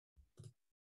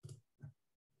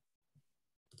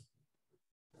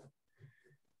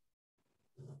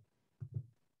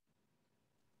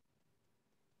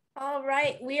All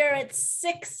right, we are at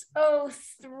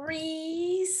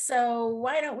 6:03, so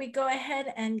why don't we go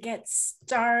ahead and get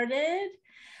started?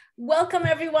 Welcome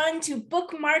everyone to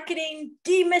Book Marketing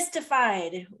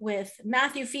Demystified with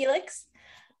Matthew Félix.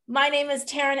 My name is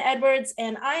Taryn Edwards,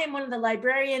 and I am one of the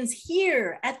librarians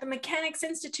here at the Mechanics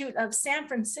Institute of San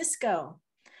Francisco.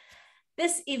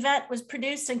 This event was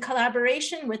produced in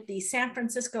collaboration with the San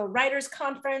Francisco Writers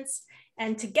Conference,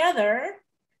 and together,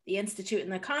 the Institute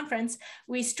and the conference,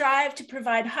 we strive to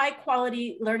provide high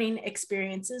quality learning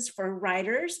experiences for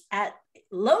writers at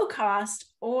low cost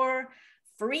or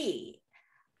free.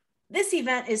 This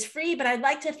event is free, but I'd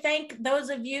like to thank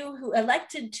those of you who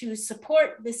elected to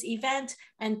support this event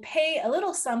and pay a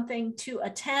little something to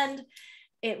attend.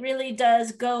 It really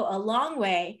does go a long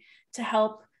way to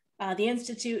help the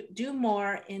Institute do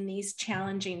more in these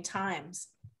challenging times.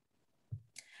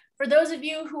 For those of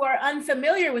you who are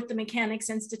unfamiliar with the Mechanics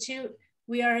Institute,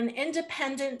 we are an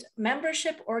independent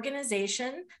membership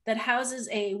organization that houses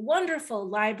a wonderful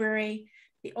library,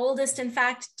 the oldest, in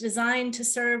fact, designed to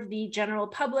serve the general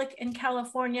public in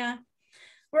California.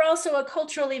 We're also a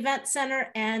cultural event center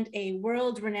and a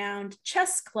world-renowned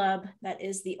chess club that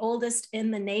is the oldest in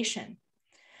the nation.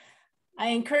 I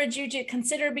encourage you to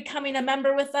consider becoming a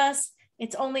member with us.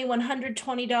 It's only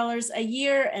 $120 a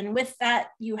year, and with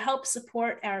that, you help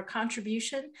support our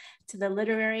contribution to the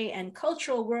literary and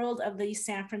cultural world of the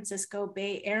San Francisco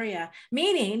Bay Area,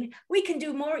 meaning we can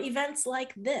do more events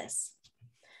like this.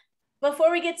 Before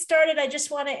we get started, I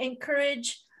just want to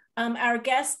encourage our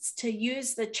guests to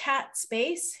use the chat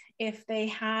space if they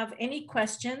have any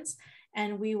questions,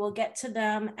 and we will get to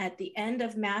them at the end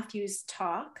of Matthew's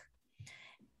talk.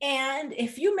 And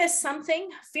if you miss something,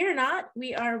 fear not,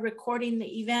 we are recording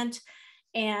the event,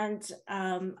 and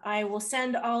I will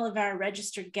send all of our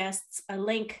registered guests a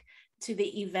link to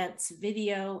the event's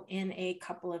video in a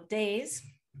couple of days.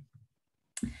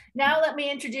 Now let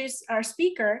me introduce our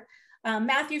speaker.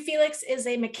 Matthew Félix is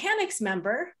a Mechanics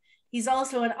member. He's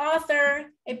also an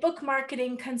author, a book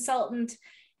marketing consultant,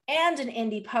 and an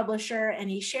indie publisher,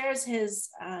 and he shares his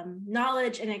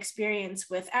knowledge and experience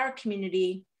with our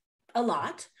community a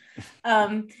lot.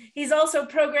 He's also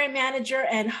program manager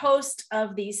and host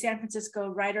of the San Francisco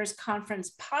Writers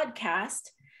Conference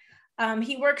podcast.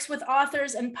 He works with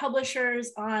authors and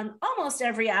publishers on almost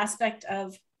every aspect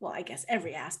of, well, I guess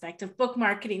every aspect of book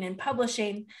marketing and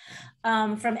publishing,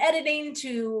 from editing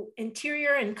to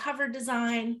interior and cover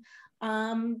design,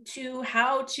 to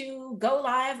how to go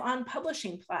live on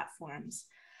publishing platforms.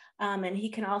 And he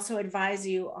can also advise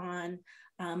you on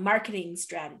marketing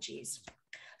strategies.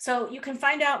 So you can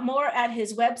find out more at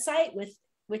his website,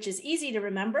 which is easy to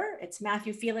remember. It's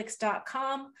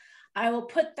matthewfelix.com. I will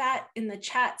put that in the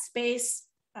chat space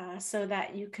so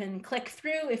that you can click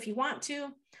through if you want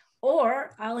to,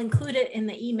 or I'll include it in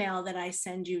the email that I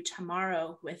send you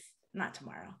tomorrow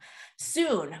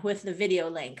soon with the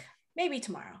video link, maybe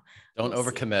tomorrow. Don't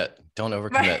overcommit. Don't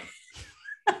overcommit.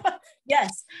 Right.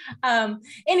 Yes.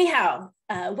 Anyhow,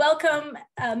 welcome,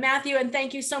 Matthew, and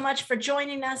thank you so much for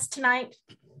joining us tonight.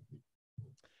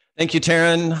 Thank you,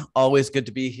 Taryn. Always good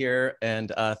to be here.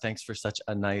 And thanks for such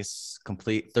a nice,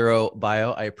 complete, thorough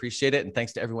bio. I appreciate it. And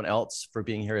thanks to everyone else for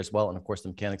being here as well. And of course, the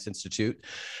Mechanics Institute.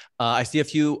 I see a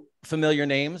few familiar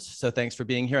names, so thanks for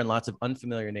being here, and lots of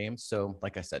unfamiliar names. So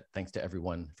like I said, thanks to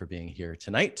everyone for being here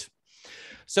tonight.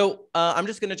 So I'm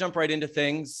just going to jump right into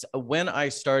things. When I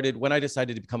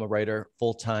decided to become a writer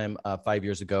full-time 5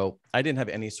 years ago, I didn't have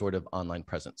any sort of online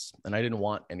presence, and I didn't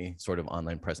want any sort of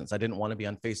online presence. I didn't want to be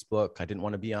on Facebook. I didn't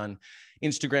want to be on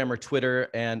Instagram or Twitter,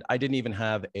 and I didn't even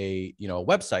have a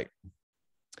website.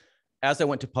 As I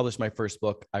went to publish my first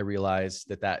book, I realized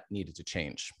that needed to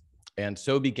change. And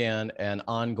so began an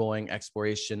ongoing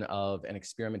exploration of and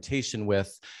experimentation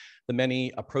with the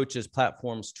many approaches,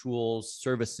 platforms, tools,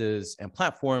 services, and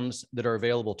platforms that are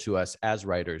available to us as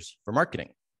writers for marketing.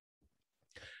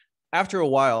 After a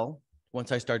while,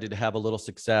 once I started to have a little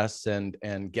success and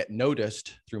get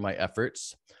noticed through my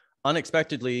efforts,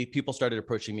 unexpectedly, people started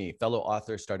approaching me. Fellow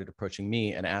authors started approaching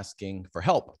me and asking for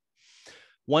help.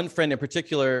 One friend in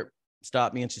particular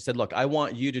stopped me and she said, "Look, I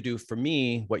want you to do for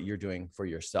me what you're doing for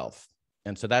yourself."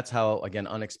 And so that's how, again,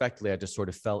 unexpectedly, I just sort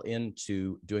of fell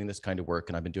into doing this kind of work,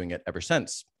 and I've been doing it ever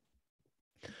since.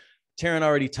 Taryn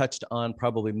already touched on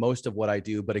probably most of what I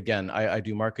do, but again, I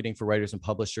do marketing for writers and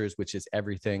publishers, which is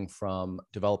everything from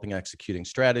developing and executing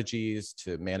strategies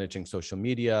to managing social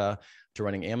media, to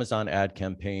running Amazon ad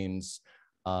campaigns,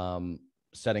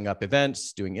 setting up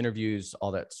events, doing interviews,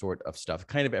 all that sort of stuff,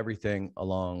 kind of everything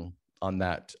along on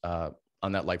that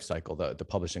life cycle, the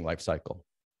publishing life cycle.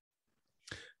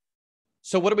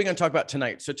 So what are we going to talk about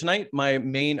tonight? So tonight, my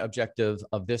main objective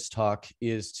of this talk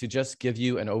is to just give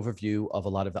you an overview of a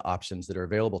lot of the options that are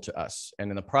available to us. And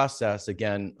in the process,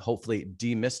 again, hopefully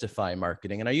demystify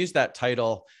marketing. And I use that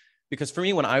title because for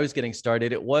me, when I was getting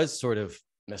started, it was sort of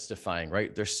mystifying,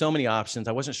 right? There's so many options.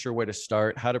 I wasn't sure where to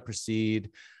start, how to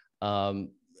proceed. And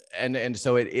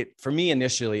so it for me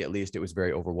initially, at least, it was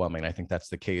very overwhelming. I think that's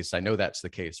the case. I know that's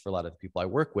the case for a lot of the people I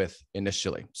work with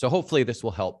initially. So hopefully this will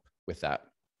help with that.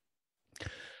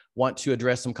 Want to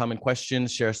address some common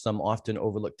questions, share some often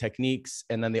overlooked techniques,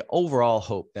 and then the overall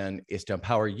hope then is to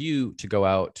empower you to go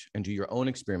out and do your own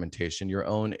experimentation, your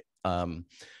own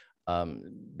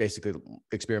basically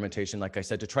experimentation, like I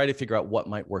said, to try to figure out what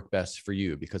might work best for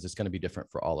you, because it's going to be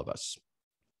different for all of us.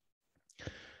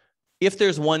 If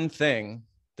there's one thing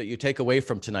that you take away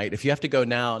from tonight, if you have to go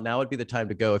now would be the time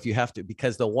to go if you have to,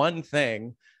 because the one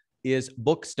thing is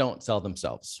books don't sell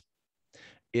themselves.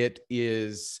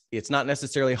 It's not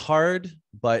necessarily hard,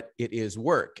 but it is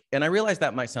work. And I realize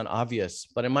that might sound obvious,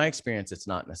 but in my experience, it's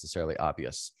not necessarily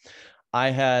obvious. I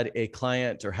had a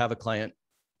client or have a client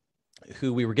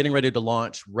who we were getting ready to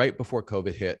launch right before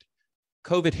COVID hit.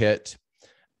 COVID hit.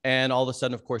 And all of a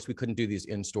sudden, of course, we couldn't do these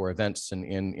in-store events and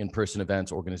in-person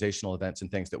events, organizational events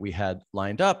and things that we had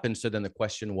lined up. And so then the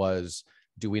question was,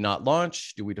 do we not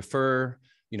launch? Do we defer?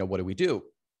 What do we do?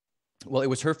 Well, it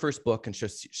was her first book. And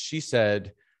she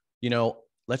said,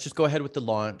 let's just go ahead with the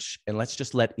launch and let's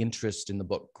just let interest in the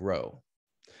book grow.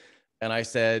 And I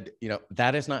said,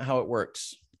 that is not how it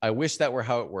works. I wish that were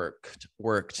how it worked.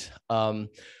 But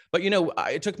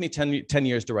it took me 10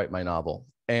 years to write my novel.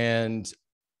 And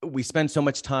we spend so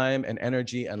much time and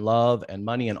energy and love and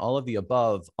money and all of the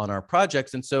above on our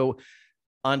projects. And so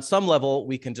on some level,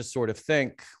 we can just sort of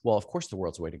think, well, of course the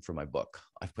world's waiting for my book.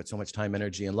 I've put so much time,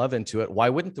 energy, and love into it. Why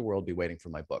wouldn't the world be waiting for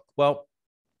my book? Well,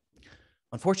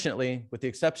 unfortunately, with the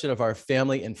exception of our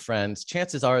family and friends,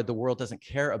 chances are the world doesn't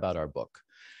care about our book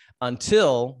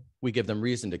until we give them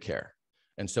reason to care.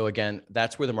 And so again,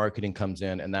 that's where the marketing comes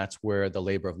in, and that's where the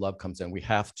labor of love comes in. We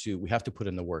have to put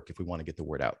in the work if we want to get the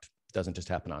word out. It doesn't just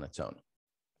happen on its own.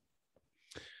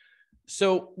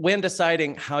 So when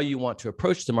deciding how you want to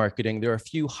approach the marketing, there are a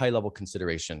few high-level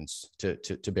considerations to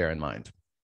bear in mind.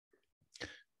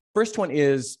 First one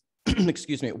is,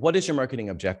 what is your marketing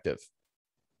objective?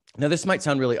 Now, this might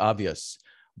sound really obvious,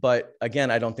 but again,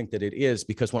 I don't think that it is,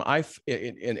 because when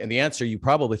and the answer you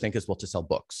probably think is, well, to sell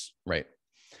books, right?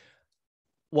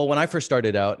 Well, when I first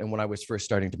started out and when I was first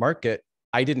starting to market,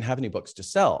 I didn't have any books to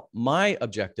sell. My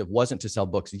objective wasn't to sell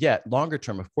books yet. Longer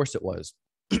term, of course it was.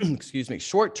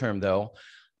 Short term, though,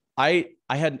 I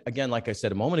had, again, like I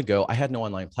said a moment ago, I had no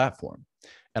online platform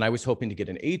and I was hoping to get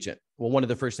an agent. Well, one of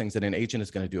the first things that an agent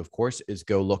is going to do, of course, is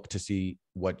go look to see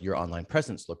what your online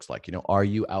presence looks like. Are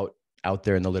you out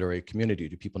there in the literary community?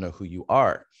 Do people know who you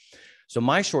are? So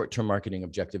my short-term marketing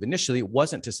objective initially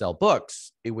wasn't to sell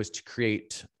books. It was to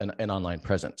create an online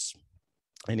presence.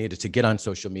 I needed to get on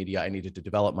social media. I needed to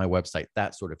develop my website,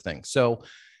 that sort of thing. So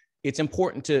it's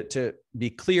important to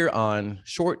be clear on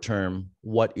short-term,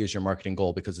 what is your marketing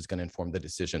goal, because it's going to inform the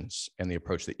decisions and the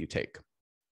approach that you take.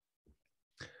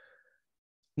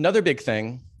 Another big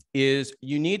thing is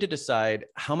you need to decide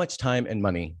how much time and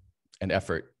money and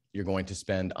effort you're going to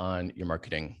spend on your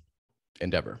marketing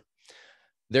endeavor.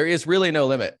 There is really no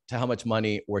limit to how much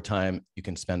money or time you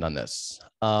can spend on this.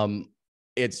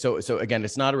 So again,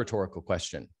 it's not a rhetorical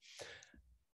question.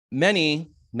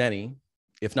 Many,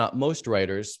 if not most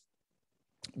writers,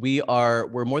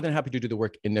 we're more than happy to do the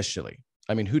work initially.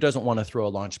 I mean, who doesn't want to throw a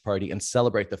launch party and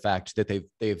celebrate the fact that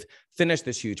they've finished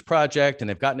this huge project and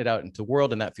they've gotten it out into the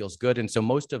world, and that feels good. And so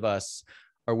most of us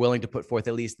are willing to put forth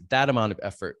at least that amount of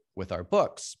effort with our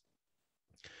books.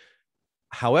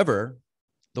 However,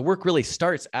 the work really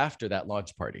starts after that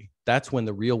launch party. That's when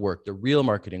the real work, the real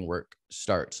marketing work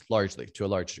starts, largely, to a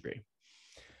large degree.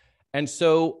 And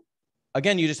so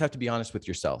again, you just have to be honest with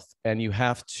yourself, and you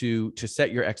have to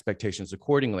set your expectations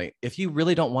accordingly. If you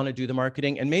really don't want to do the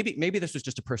marketing, and maybe this was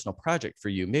just a personal project for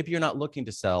you, maybe you're not looking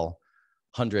to sell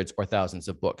hundreds or thousands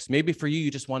of books. Maybe for you, you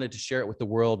just wanted to share it with the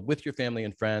world, with your family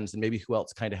and friends, and maybe who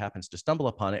else kind of happens to stumble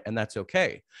upon it, and that's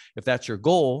okay. If that's your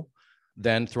goal,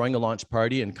 then throwing a launch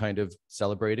party and kind of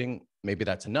celebrating, maybe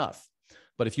that's enough.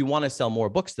 But if you want to sell more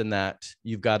books than that,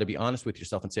 you've got to be honest with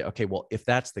yourself and say, okay, well, if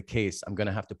that's the case, I'm going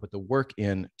to have to put the work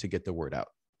in to get the word out.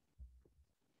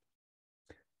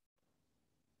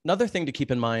 Another thing to keep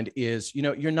in mind is,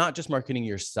 you're not just marketing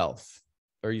yourself,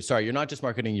 you're not just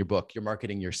marketing your book, you're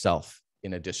marketing yourself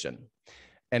in addition.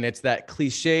 And it's that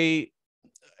cliche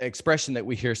expression that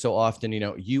we hear so often,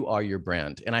 you are your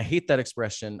brand. And I hate that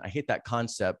expression. I hate that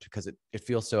concept because it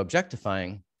feels so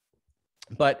objectifying.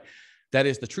 But that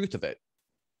is the truth of it.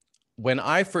 When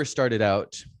I first started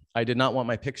out, I did not want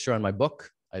my picture on my book.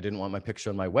 I didn't want my picture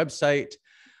on my website.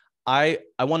 I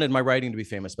wanted my writing to be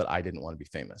famous, but I didn't want to be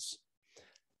famous.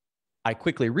 I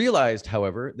quickly realized,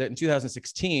 however, that in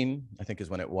 2016, I think is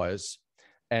when it was,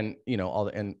 and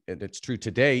and it's true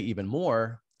today even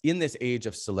more, in this age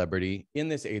of celebrity, in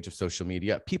this age of social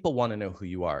media, people want to know who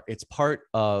you are. It's part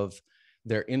of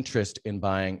their interest in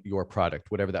buying your product,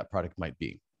 whatever that product might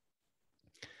be.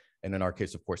 And in our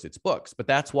case, of course, it's books. But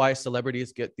that's why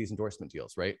celebrities get these endorsement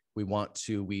deals, right?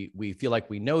 We feel like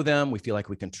we know them. We feel like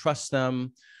we can trust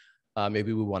them.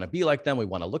 Maybe we want to be like them. We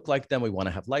want to look like them. We want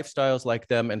to have lifestyles like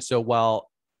them. And so while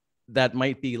that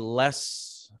might be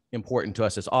less important to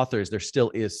us as authors, there still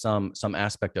is some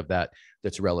aspect of that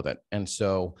that's relevant. And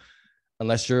so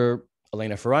unless you're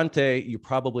Elena Ferrante, you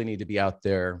probably need to be out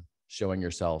there showing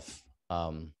yourself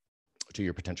to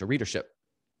your potential readership.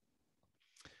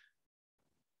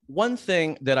 One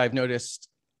thing that I've noticed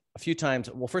a few times,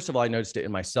 well, first of all, I noticed it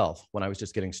in myself when I was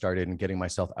just getting started and getting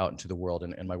myself out into the world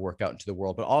and my work out into the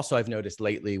world. But also I've noticed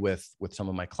lately with some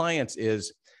of my clients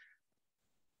is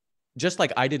just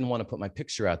like I didn't want to put my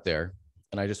picture out there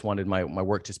and I just wanted my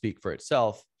work to speak for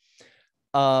itself.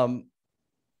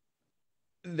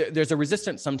 There's a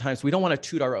resistance sometimes. We don't want to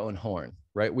toot our own horn,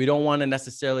 right? We don't want to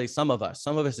necessarily, some of us,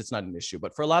 it's not an issue,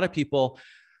 but for a lot of people,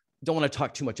 don't want to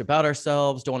talk too much about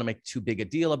ourselves, don't want to make too big a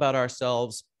deal about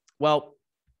ourselves. Well,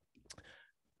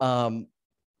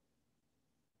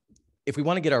 if we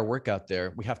want to get our work out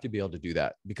there, we have to be able to do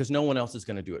that because no one else is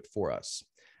going to do it for us.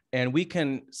 And we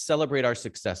can celebrate our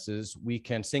successes. We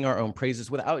can sing our own praises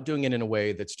without doing it in a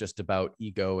way that's just about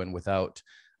ego and without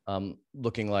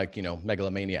looking like,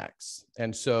 megalomaniacs.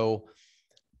 And so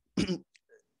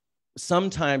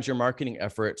sometimes your marketing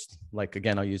efforts, like,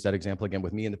 again, I'll use that example again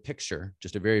with me in the picture,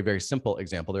 just a very, very simple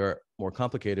example. There are more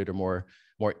complicated or more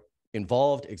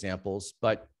involved examples,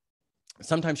 but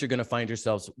sometimes you're going to find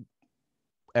yourselves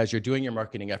as you're doing your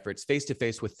marketing efforts face to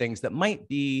face with things that might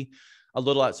be a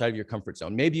little outside of your comfort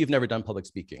zone. Maybe you've never done public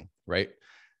speaking, right?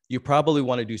 You probably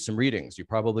want to do some readings. You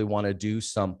probably want to do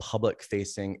some public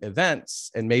facing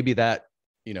events. And maybe that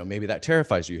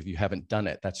terrifies you if you haven't done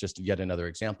it. That's just yet another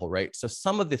example, right? So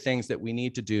some of the things that we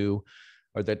need to do,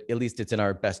 or that at least it's in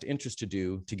our best interest to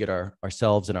do to get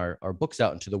ourselves and our books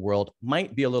out into the world,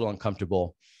 might be a little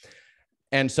uncomfortable.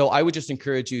 And so I would just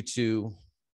encourage you to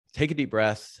take a deep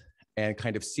breath and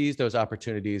kind of seize those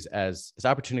opportunities as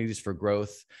opportunities for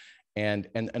growth and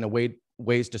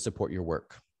ways to support your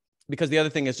work. Because the other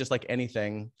thing is, just like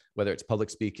anything, whether it's public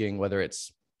speaking, whether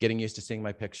it's getting used to seeing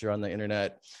my picture on the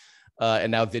internet,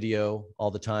 and now video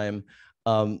all the time,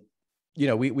 we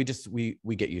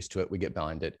get used to it, we get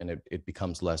behind it, and it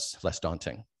becomes less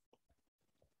daunting.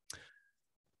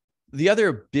 The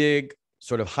other big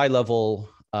sort of high level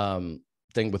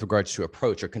thing with regards to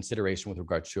approach or consideration with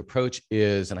regards to approach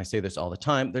is, and I say this all the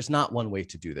time, there's not one way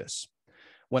to do this.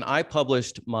 When I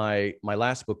published my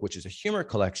last book, which is a humor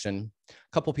collection, a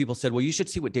couple of people said, well, you should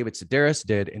see what David Sedaris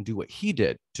did and do what he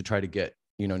did to try to get,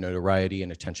 notoriety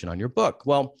and attention on your book.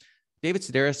 Well, David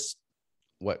Sedaris,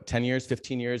 10 years,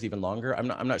 15 years, even longer?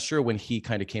 I'm not sure when he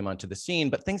kind of came onto the scene,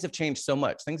 but things have changed so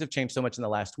much. Things have changed so much in the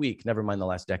last week, never mind the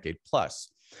last decade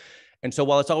plus. And so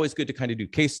while it's always good to kind of do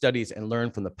case studies and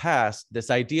learn from the past, this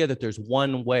idea that there's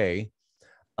one way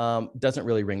doesn't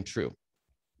really ring true.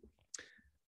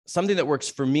 Something that works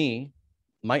for me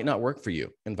might not work for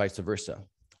you, and vice versa.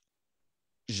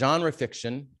 Genre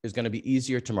fiction is going to be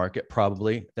easier to market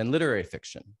probably than literary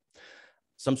fiction.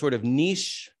 Some sort of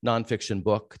niche nonfiction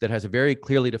book that has a very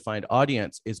clearly defined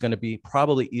audience is going to be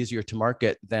probably easier to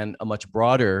market than a much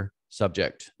broader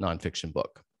subject nonfiction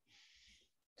book.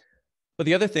 But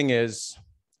the other thing is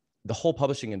the whole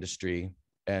publishing industry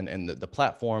and the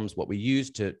platforms, what we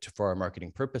use for our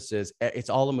marketing purposes, it's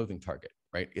all a moving target,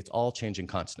 right? It's all changing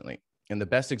constantly. And the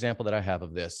best example that I have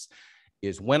of this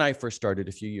is when I first started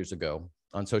a few years ago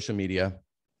on social media.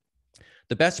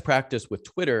 The best practice with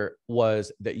Twitter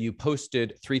was that you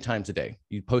posted 3 times a day.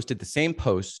 You posted the same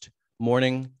post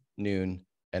morning, noon,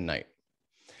 and night.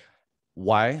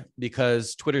 Why?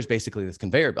 Because Twitter is basically this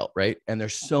conveyor belt, right? And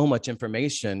there's so much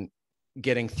information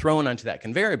getting thrown onto that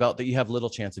conveyor belt that you have little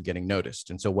chance of getting noticed.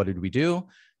 And so what did we do?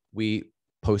 We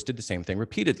posted the same thing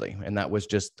repeatedly. And that was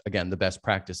just, again, the best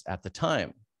practice at the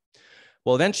time.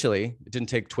 Well, eventually, it didn't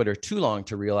take Twitter too long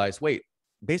to realize, wait,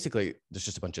 basically, there's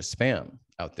just a bunch of spam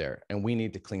out there and we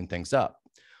need to clean things up.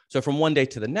 So from one day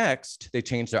to the next, they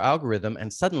changed their algorithm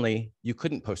and suddenly you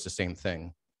couldn't post the same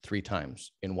thing 3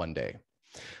 times in one day.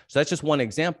 So that's just one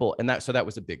example. And that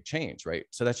was a big change, right?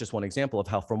 So that's just one example of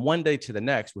how from one day to the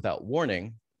next, without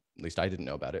warning, at least I didn't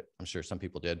know about it. I'm sure some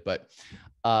people did, but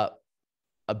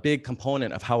a big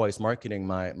component of how I was marketing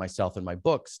myself and my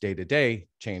books day to day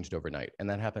changed overnight. And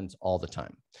that happens all the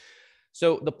time.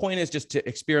 So the point is just to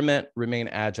experiment, remain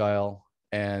agile,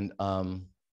 and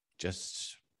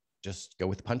just go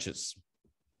with the punches.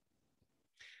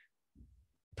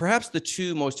 Perhaps the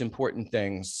two most important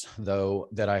things, though,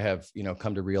 that I have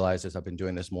come to realize as I've been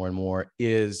doing this more and more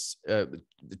is the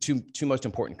two most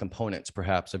important components,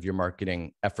 perhaps, of your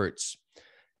marketing efforts: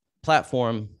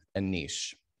 platform and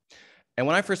niche. And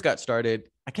when I first got started,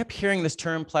 I kept hearing this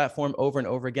term platform over and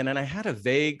over again, and I had a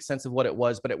vague sense of what it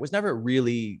was, but it was never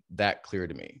really that clear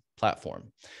to me,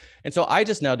 platform. And so I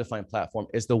just now define platform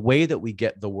as the way that we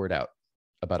get the word out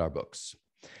about our books.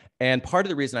 And part of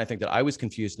the reason I think that I was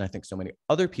confused, and I think so many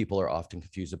other people are often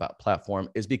confused about platform,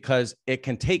 is because it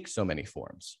can take so many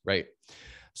forms, right?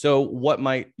 So what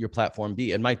might your platform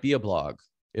be? It might be a blog.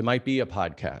 It might be a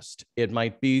podcast. It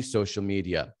might be social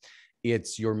media.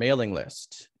 It's your mailing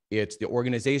list. It's the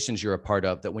organizations you're a part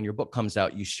of that when your book comes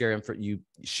out, you share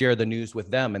the news with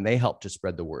them and they help to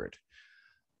spread the word.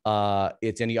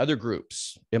 It's any other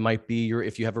groups. It might be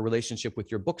if you have a relationship with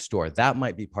your bookstore, that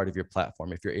might be part of your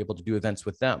platform if you're able to do events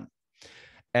with them.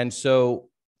 And so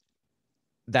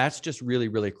that's just really,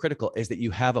 really critical, is that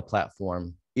you have a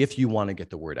platform if you want to get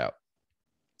the word out.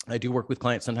 I do work with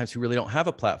clients sometimes who really don't have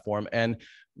a platform, and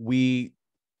we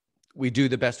do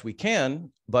the best we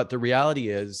can, but the reality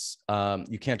is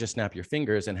you can't just snap your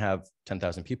fingers and have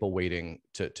 10,000 people waiting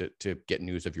to get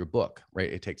news of your book,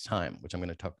 right? It takes time, which I'm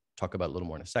going to talk about a little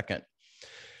more in a second.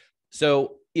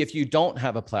 So if you don't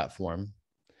have a platform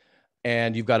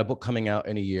and you've got a book coming out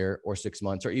in a year or 6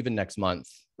 months or even next month,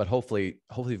 but hopefully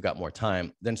you've got more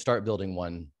time, then start building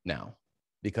one now,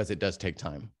 because it does take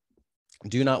time.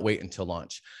 Do not wait until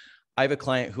launch. I have a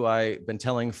client who I've been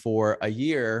telling for a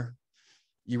year,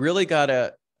 you really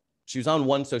gotta, she was on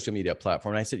one social media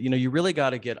platform. And I said, you really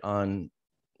got to get on,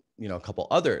 a couple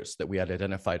others that we had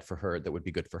identified for her that would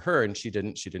be good for her. And she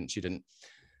didn't.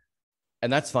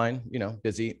 And that's fine,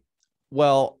 busy.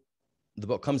 Well, the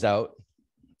book comes out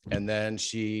and then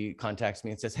she contacts me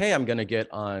and says, hey, I'm going to get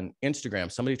on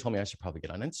Instagram. Somebody told me I should probably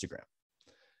get on Instagram.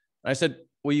 And I said,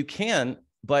 well, you can,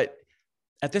 but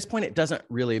at this point, it doesn't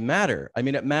really matter. I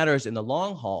mean, it matters in the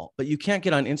long haul, but you can't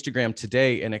get on Instagram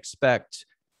today and expect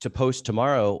to post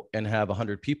tomorrow and have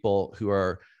 100 people who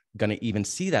are going to even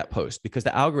see that post, because the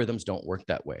algorithms don't work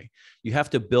that way. You have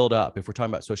to build up, if we're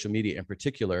talking about social media in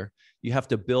particular, you have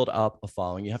to build up a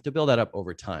following. You have to build that up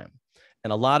over time.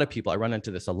 And a lot of people, I run into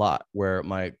this a lot, where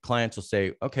my clients will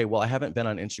say, okay, well, I haven't been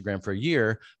on Instagram for a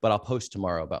year, but I'll post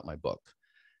tomorrow about my book.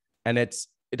 And it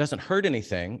doesn't hurt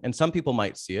anything. And some people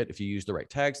might see it if you use the right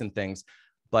tags and things,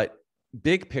 but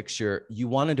big picture, you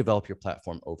want to develop your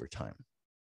platform over time.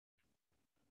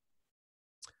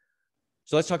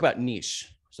 So let's talk about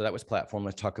niche. So that was platform.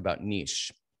 Let's talk about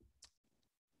niche.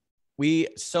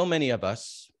 So many of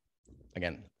us,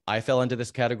 again, I fell into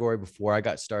this category before I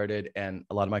got started, and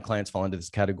a lot of my clients fall into this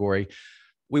category.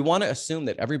 We want to assume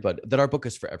that our book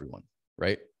is for everyone,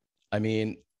 right? I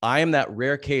mean, I am that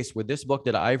rare case with this book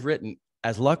that I've written.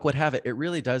 As luck would have it, it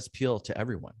really does appeal to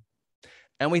everyone.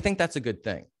 And we think that's a good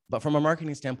thing. But from a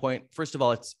marketing standpoint, first of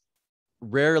all, it's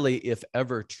rarely, if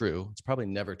ever, true. It's probably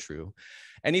never true.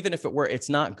 And even if it were, it's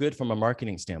not good from a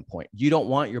marketing standpoint. You don't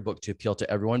want your book to appeal to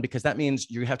everyone, because that means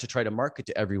you have to try to market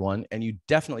to everyone, and you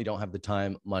definitely don't have the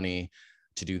time, money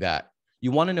to do that.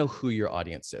 You want to know who your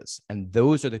audience is. And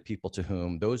those are the people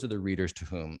those are the readers to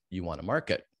whom you want to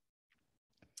market.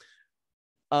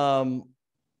 And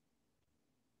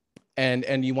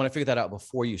you want to figure that out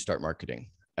before you start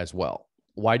marketing as well.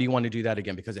 Why do you want to do that?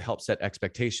 Again, because it helps set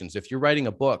expectations. If you're writing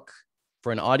a book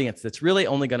for an audience that's really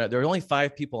there are only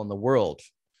 5 people in the world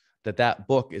that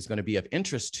book is going to be of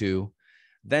interest to,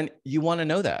 then you want to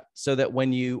know that, so that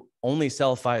when you only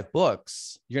sell 5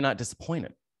 books, you're not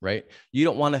disappointed, right? You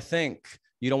don't want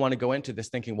to go into this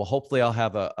thinking, well, hopefully I'll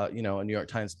have a New York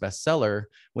Times bestseller,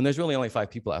 when there's really only 5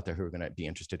 people out there who are going to be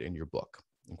interested in your book.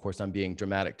 Of course, I'm being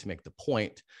dramatic to make the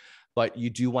point, but you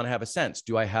do want to have a sense.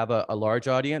 Do I have a large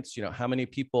audience? How many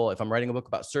people, if I'm writing a book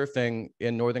about surfing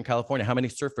in Northern California, how many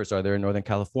surfers are there in Northern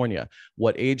California?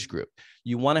 What age group?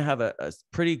 You want to have a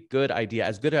pretty good idea,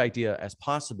 as good an idea as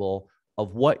possible,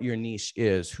 of what your niche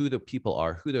is, who the people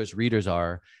are, who those readers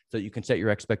are, so that you can set your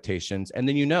expectations. And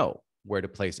then you know where to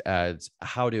place ads,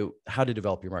 how to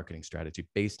develop your marketing strategy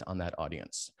based on that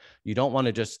audience. You don't want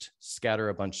to just scatter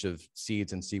a bunch of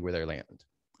seeds and see where they land.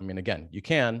 I mean, again, you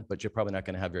can, but you're probably not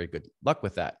going to have very good luck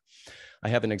with that. I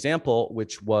have an example,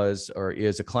 which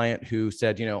is a client who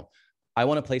said, I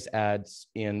want to place ads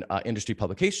in industry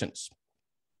publications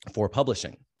for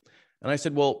publishing. And I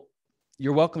said, well,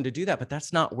 you're welcome to do that, but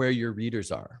that's not where your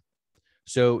readers are.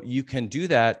 So you can do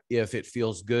that if it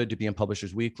feels good to be in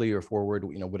Publishers Weekly or Forward,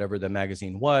 whatever the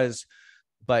magazine was,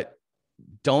 but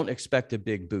don't expect a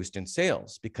big boost in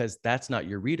sales because that's not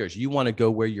your readers. You want to go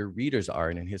where your readers are.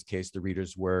 And in his case, the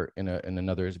readers were in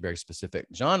another very specific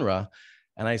genre.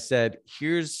 And I said,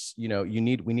 here's, we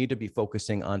need to be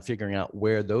focusing on figuring out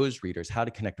where those readers, how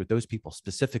to connect with those people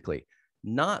specifically,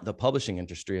 not the publishing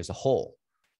industry as a whole.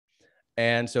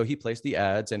 And so he placed the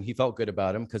ads and he felt good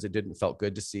about him because it didn't felt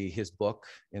good to see his book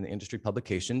in the industry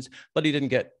publications, but he didn't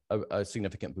get a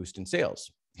significant boost in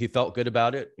sales. He felt good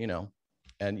about it,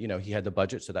 and he had the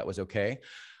budget, so that was okay.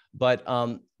 But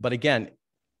again,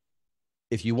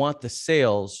 if you want the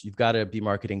sales, you've got to be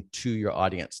marketing to your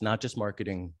audience, not just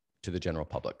marketing to the general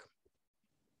public.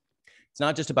 It's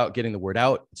not just about getting the word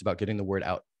out, it's about getting the word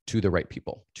out to the right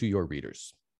people, to your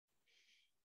readers.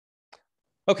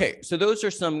 Okay, so those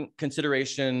are some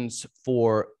considerations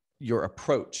for your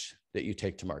approach that you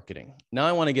take to marketing. Now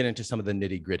I want to get into some of the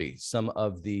nitty-gritty, some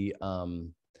of the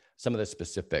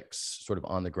specifics, sort of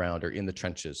on the ground or in the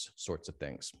trenches sorts of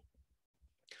things.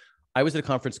 I was at a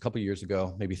conference a couple of years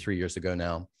ago, maybe 3 years ago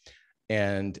now,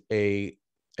 and a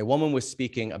woman was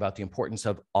speaking about the importance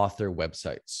of author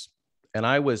websites. And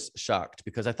I was shocked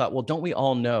because I thought, well, don't we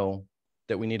all know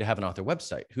that we need to have an author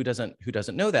website? Who doesn't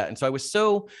know that? And so I was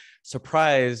so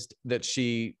surprised that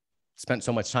she spent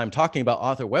so much time talking about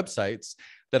author websites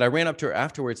that I ran up to her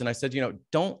afterwards and I said,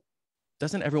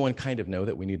 doesn't everyone kind of know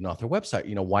that we need an author website?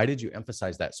 Why did you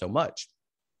emphasize that so much?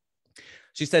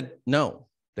 She said, no,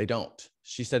 they don't.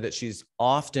 She said that she's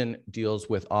often deals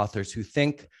with authors who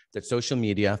think that social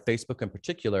media, Facebook in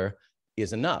particular,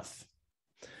 is enough.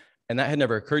 And that had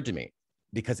never occurred to me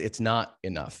because it's not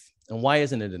enough. And why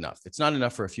isn't it enough? It's not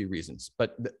enough for a few reasons.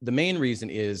 But the main reason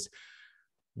is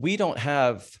we don't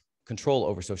have control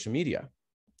over social media.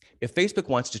 If Facebook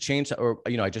wants to change, or,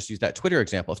 I just used that Twitter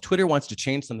example. If Twitter wants to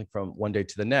change something from one day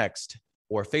to the next,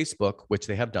 or Facebook, which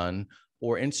they have done,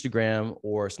 or Instagram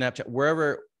or Snapchat,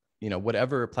 wherever,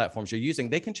 whatever platforms you're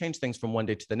using, they can change things from one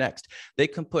day to the next. They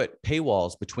can put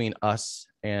paywalls between us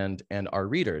and our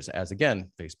readers, as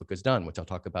again, Facebook has done, which I'll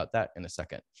talk about that in a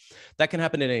second. That can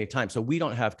happen at any time. So we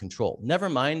don't have control. Never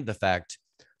mind the fact,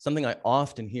 something I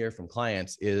often hear from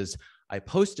clients is, I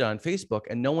posted on Facebook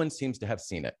and no one seems to have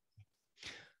seen it.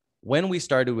 When we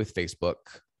started with Facebook,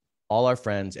 all our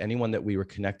friends, anyone that we were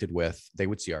connected with, they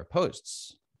would see our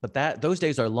posts. But those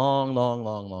days are long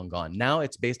gone. Now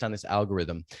it's based on this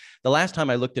algorithm. The last time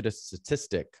I looked at a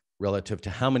statistic relative to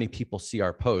how many people see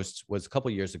our posts was a couple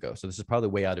of years ago. So this is probably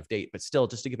way out of date, but still,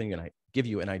 just to give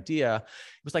you an idea,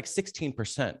 it was like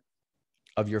 16%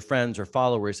 of your friends or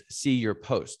followers see your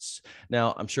posts.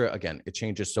 Now, I'm sure, again, it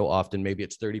changes so often. Maybe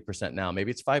it's 30% now, maybe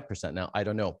it's 5% now. I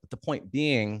don't know. But the point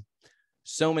being,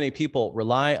 so many people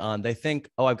they think,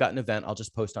 oh, I've got an event, I'll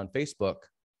just post on Facebook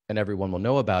and everyone will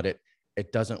know about it.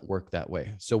 It doesn't work that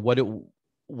way. So what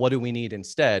do we need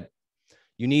instead?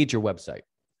 You need your website.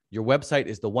 Your website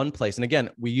is the one place. And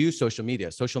again, we use social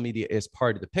media. Social media is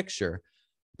part of the picture,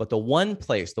 but the one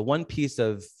place, the one piece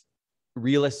of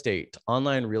real estate,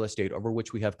 online real estate over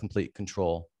which we have complete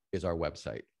control is our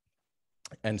website.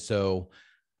 And so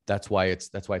that's why it's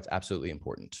absolutely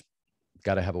important.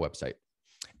 Got to have a website.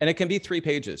 And it can be 3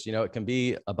 pages. It can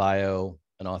be a bio,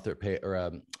 an author page, or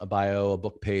a bio, a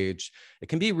book page. It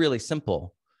can be really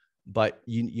simple, but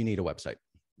you need a website.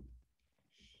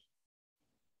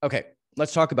 Okay,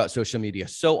 let's talk about social media.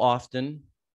 So often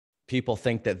people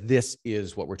think that this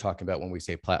is what we're talking about when we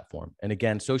say platform. And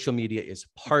again, social media is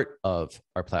part of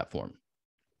our platform.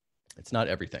 It's not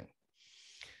everything.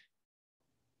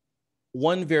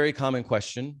 One very common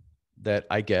question that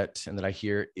I get and that I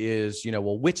hear is,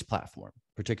 well, which platform?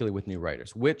 Particularly with new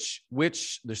writers, which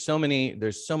there's so many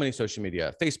social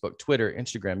media: Facebook, Twitter,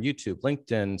 Instagram, YouTube,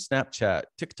 LinkedIn, Snapchat,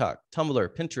 TikTok, Tumblr,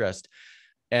 Pinterest,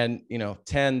 and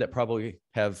 10 that probably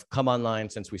have come online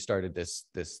since we started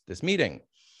this meeting.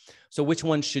 So which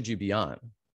one should you be on?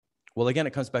 Well, again,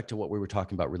 it comes back to what we were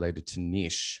talking about related to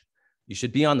niche. You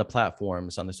should be on the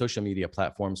platforms, on the social media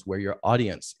platforms where your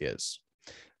audience is.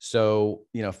 So,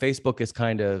 Facebook is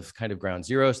kind of ground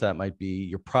zero. So that might be,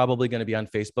 you're probably going to be on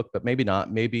Facebook, but maybe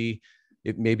not. Maybe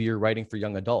you're writing for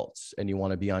young adults and you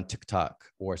want to be on TikTok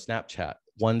or Snapchat,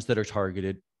 ones that are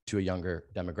targeted to a younger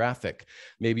demographic.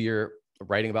 Maybe you're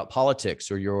writing about politics,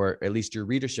 or at least your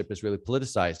readership is really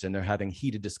politicized and they're having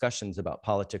heated discussions about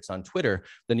politics on Twitter,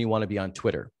 then you want to be on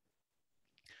Twitter.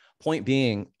 Point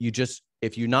being,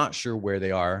 if you're not sure where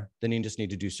they are, then you just need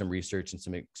to do some research and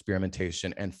some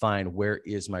experimentation and find, where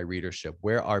is my readership?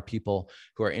 Where are people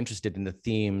who are interested in the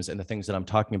themes and the things that I'm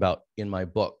talking about in my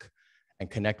book? and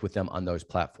connect with them on those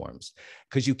platforms,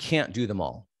 because you can't do them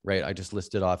all, right? I just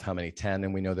listed off how many, 10,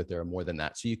 and we know that there are more than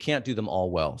that. So you can't do them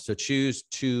all well. So choose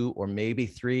 2 or maybe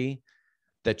 3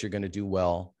 that you're going to do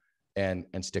well and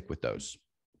stick with those.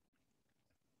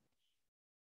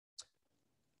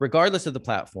 Regardless of the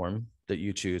platform that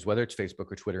you choose, whether it's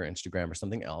Facebook or Twitter or Instagram or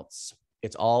something else,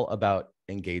 it's all about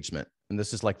engagement. And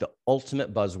this is like the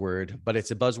ultimate buzzword, but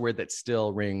it's a buzzword that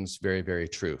still rings very, very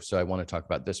true. So I want to talk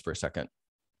about this for a second.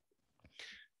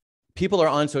 People are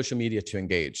on social media to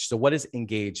engage. So what does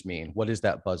engage mean? What is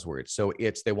that buzzword? So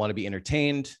it's, they want to be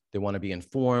entertained, they want to be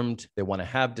informed, they want to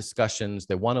have discussions,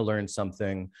 they want to learn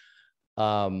something.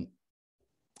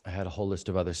 I had a whole list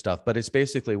of other stuff, but it's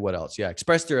basically what else? Yeah,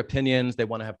 express their opinions, they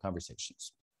want to have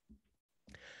conversations.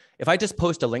 If I just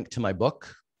post a link to my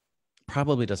book,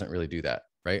 probably doesn't really do that,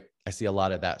 right? I see a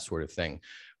lot of that sort of thing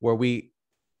where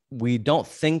we don't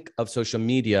think of social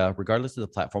media, regardless of the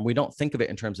platform, we don't think of it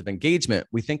in terms of engagement.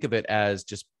 We think of it as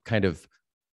just kind of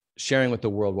sharing with the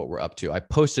world what we're up to. I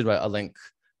posted a link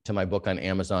to my book on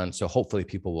Amazon, so hopefully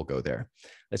people will go there.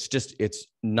 It's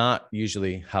not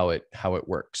usually how it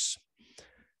works.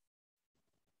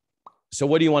 So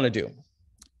what do you want to do?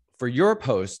 For your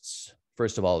posts,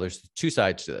 first of all, there's 2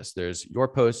 sides to this. There's your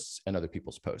posts and other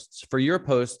people's posts. For your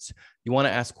posts, you want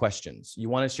to ask questions. You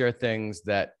want to share things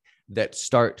that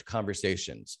start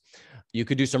conversations. You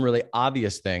could do some really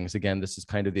obvious things. Again, this is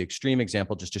kind of the extreme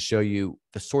example just to show you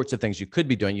the sorts of things you could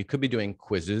be doing. You could be doing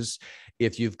quizzes.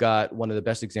 If you've got, one of the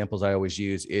best examples I always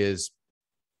use is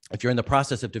if you're in the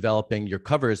process of developing your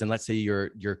covers, and let's say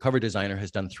your cover designer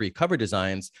has done 3 cover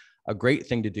designs, a great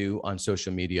thing to do on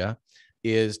social media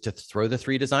is to throw the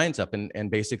 3 designs up and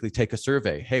basically take a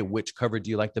survey. Hey, which cover do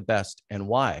you like the best and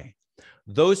why?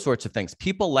 Those sorts of things.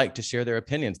 People like to share their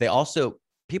opinions.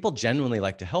 People genuinely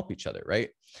like to help each other, right?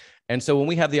 And so when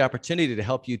we have the opportunity to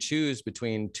help you choose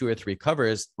between 2 or 3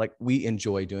 covers, like, we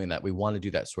enjoy doing that. We want to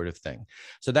do that sort of thing.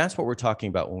 So that's what we're talking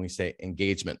about when we say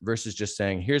engagement versus just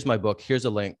saying, here's my book, here's a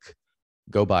link,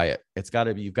 go buy it.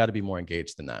 You've got to be more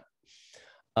engaged than that.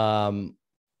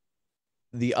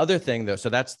 The other thing though, so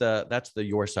that's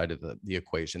your side of the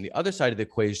equation. The other side of the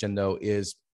equation though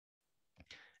is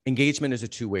engagement is a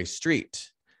 2-way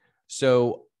street.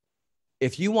 So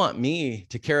if you want me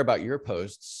to care about your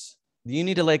posts, you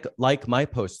need to like my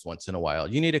posts once in a while.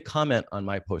 You need to comment on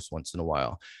my posts once in a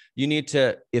while. You need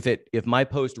to, if my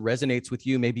post resonates with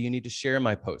you, maybe you need to share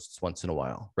my posts once in a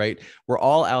while, right? We're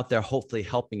all out there hopefully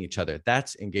helping each other.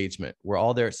 That's engagement. We're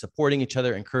all there supporting each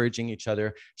other, encouraging each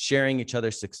other, sharing each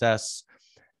other's success,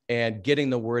 and getting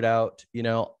the word out. You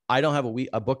know, I don't have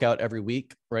a book out every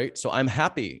week, right? So I'm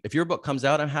happy. If your book comes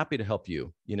out, I'm happy to help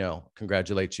you,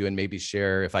 congratulate you, and maybe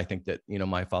share if I think that,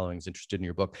 my following is interested in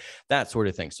your book, that sort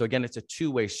of thing. So again, it's a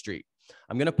 2-way street.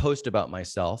 I'm going to post about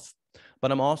myself,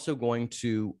 but I'm also going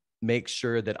to make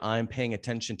sure that I'm paying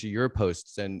attention to your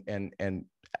posts and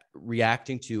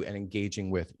reacting to and engaging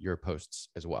with your posts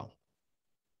as well.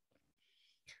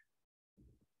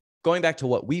 Going back to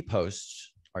what we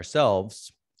post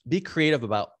ourselves, be creative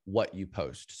about what you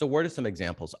post. So what are some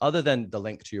examples other than the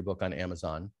link to your book on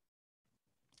Amazon?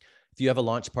 If you have a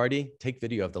launch party, take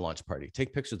video of the launch party,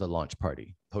 take pictures of the launch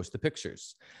party, post the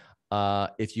pictures.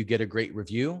 If you get a great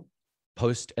review,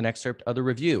 post an excerpt of the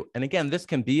review. And again, this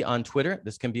can be on Twitter,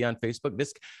 this can be on Facebook.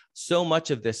 So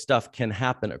much of this stuff can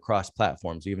happen across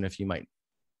platforms, even if you might,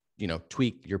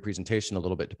 tweak your presentation a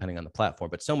little bit depending on the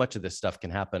platform, but so much of this stuff can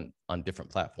happen on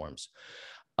different platforms.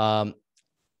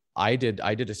 I did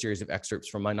a series of excerpts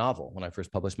from my novel. When I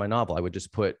first published my novel, I would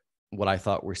just put what I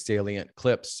thought were salient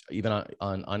clips, even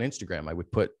on Instagram. I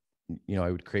would put, I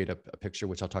would create a picture,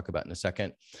 which I'll talk about in a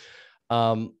second.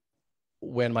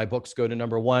 When my books go to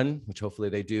 #1, which hopefully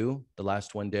they do, the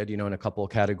last one did, in a couple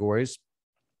of categories,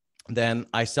 then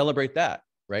I celebrate that,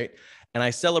 right? And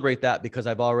I celebrate that because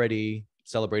I've already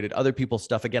celebrated other people's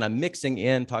stuff. Again, I'm mixing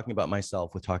in talking about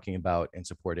myself with talking about and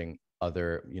supporting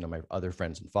other, my other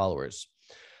friends and followers.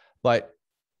 But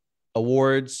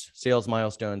awards, sales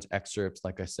milestones, excerpts,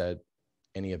 like I said,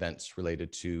 any events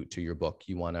related to your book,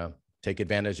 you want to take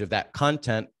advantage of that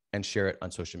content and share it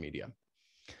on social media.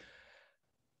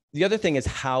 The other thing is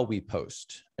how we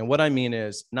post. And what I mean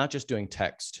is not just doing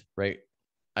text, right?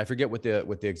 I forget what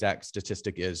the exact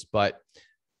statistic is, but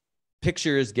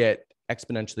pictures get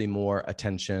exponentially more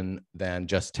attention than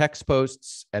just text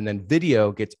posts, and then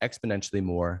video gets exponentially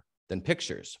more than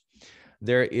pictures.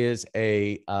 There is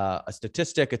a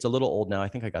statistic, it's a little old now, I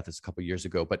think I got this a couple of years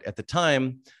ago, but at the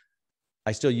time,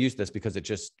 I still use this because it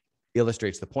just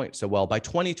illustrates the point so well. By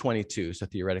 2022, so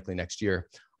theoretically next year,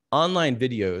 online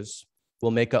videos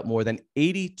will make up more than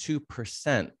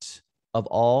 82% of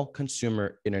all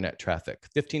consumer internet traffic,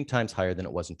 15 times higher than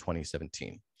it was in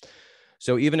 2017.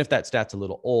 So even if that stat's a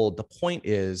little old, the point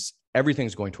is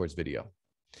everything's going towards video.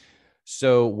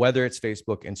 So whether it's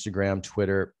Facebook, Instagram,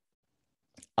 Twitter,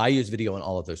 I use video on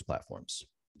all of those platforms,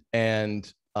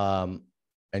 and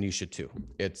you should too.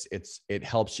 It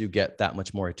helps you get that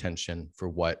much more attention for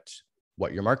what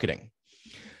you're marketing.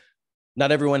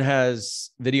 Not everyone has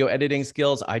video editing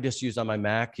skills. I just use on my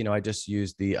Mac. I just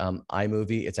use the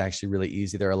iMovie. It's actually really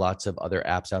easy. There are lots of other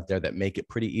apps out there that make it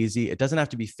pretty easy. It doesn't have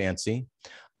to be fancy.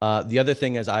 The other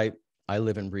thing is I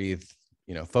live and breathe,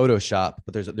 Photoshop,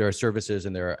 but there are services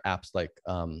and there are apps like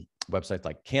websites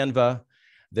like Canva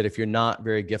that if you're not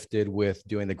very gifted with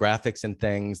doing the graphics and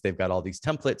things, they've got all these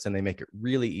templates and they make it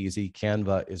really easy.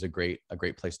 Canva is a great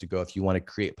place to go if you want to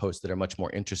create posts that are much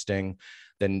more interesting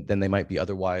than they might be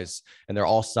otherwise. And they're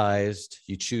all sized.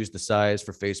 You choose the size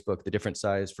for Facebook, the different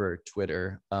size for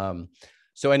Twitter.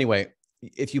 So anyway,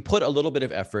 if you put a little bit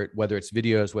of effort, whether it's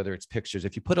videos, whether it's pictures,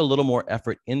 if you put a little more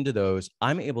effort into those,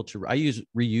 I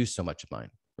reuse so much of mine,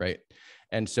 right?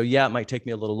 And so, yeah, it might take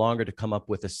me a little longer to come up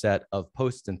with a set of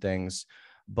posts and things,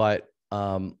 but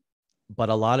a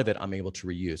lot of it I'm able to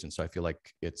reuse. And so I feel like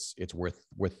it's worth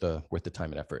the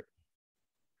time and effort.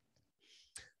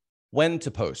 When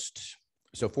to post.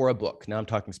 So for a book, now I'm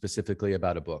talking specifically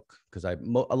about a book because a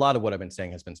lot of what I've been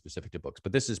saying has been specific to books,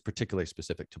 but this is particularly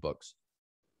specific to books.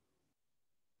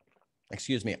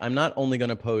 Excuse me. I'm not only going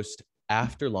to post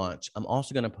after launch, I'm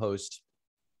also going to post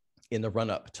in the run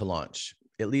up to launch,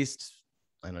 at least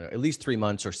 3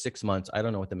 months or 6 months. I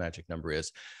don't know what the magic number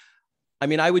is. I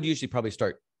mean, I would usually probably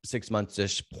start 6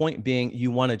 months-ish. Point being,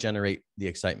 you want to generate the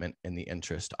excitement and the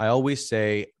interest. I always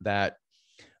say that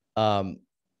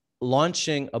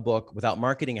launching a book without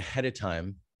marketing ahead of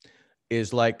time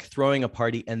is like throwing a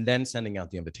party and then sending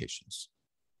out the invitations,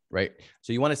 right?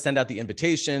 So you want to send out the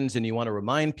invitations and you want to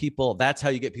remind people. That's how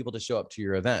you get people to show up to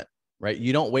your event, right?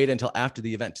 You don't wait until after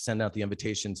the event to send out the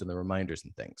invitations and the reminders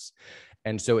and things.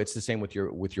 And so it's the same with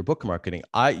your book marketing.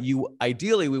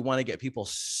 Ideally, we want to get people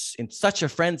in such a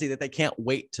frenzy that they can't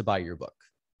wait to buy your book,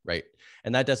 right?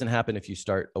 And that doesn't happen if you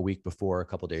start a week before, a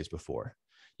couple of days before.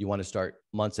 You want to start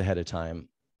months ahead of time,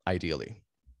 ideally.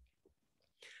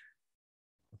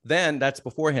 Then that's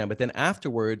beforehand, but then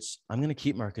afterwards, I'm going to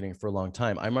keep marketing for a long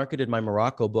time. I marketed my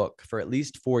Morocco book for at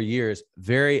least 4 years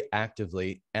very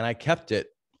actively, and I kept it.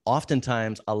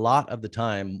 Oftentimes, a lot of the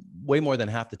time, way more than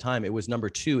half the time, it was number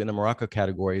 2 in the Morocco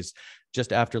categories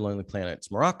just after Lonely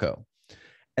Planet's Morocco.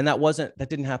 And that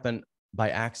didn't happen by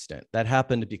accident. That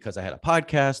happened because I had a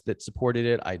podcast that supported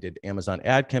it. I did Amazon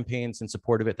ad campaigns in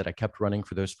support of it that I kept running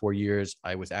for those 4 years.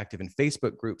 I was active in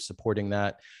Facebook groups supporting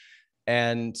that.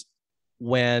 And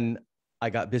when I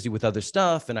got busy with other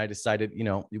stuff and I decided,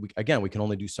 we can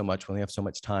only do so much when we have so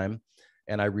much time.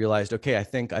 And I realized, okay, I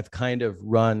think I've kind of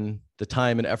run the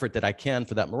time and effort that I can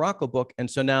for that Morocco book. And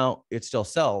so now it still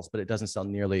sells, but it doesn't sell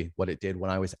nearly what it did when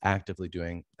I was actively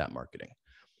doing that marketing.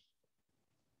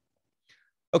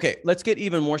 Okay, let's get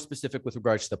even more specific with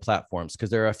regards to the platforms,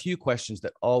 because there are a few questions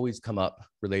that always come up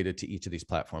related to each of these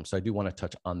platforms. So I do want to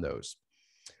touch on those.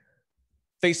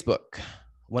 Facebook.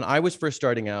 When I was first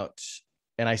starting out,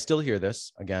 and I still hear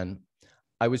this again,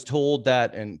 I was told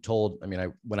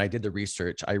when I did the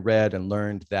research, I read and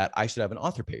learned that I should have an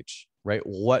author page, right?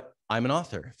 I'm an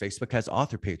author. Facebook has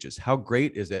author pages. How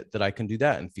great is it that I can do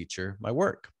that and feature my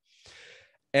work?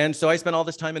 And so I spent all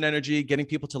this time and energy getting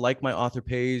people to like my author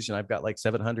page. And I've got like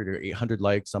 700 or 800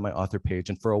 likes on my author page.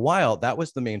 And for a while, that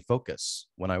was the main focus.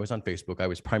 When I was on Facebook, I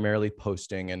was primarily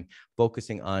posting and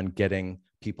focusing on getting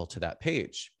people to that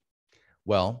page.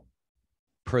 Well,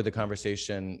 per the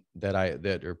conversation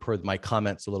or per my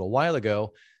comments a little while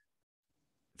ago,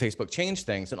 Facebook changed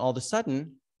things. And all of a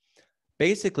sudden,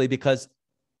 basically because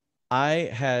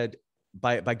I had,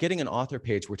 by getting an author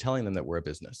page, we're telling them that we're a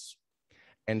business.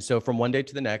 And so from one day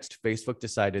to the next, Facebook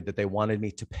decided that they wanted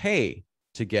me to pay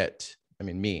to get,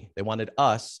 they wanted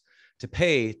us to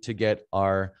pay to get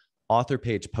our author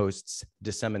page posts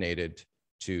disseminated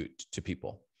to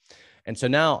people. And so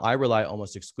now I rely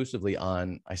almost exclusively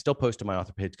I still post to my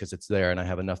author page because it's there and I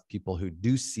have enough people who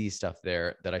do see stuff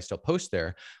there that I still post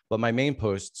there. But my main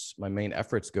posts, my main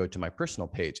efforts go to my personal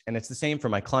page. And it's the same for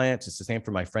my clients. It's the same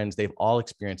for my friends. They've all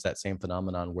experienced that same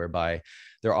phenomenon whereby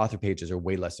their author pages are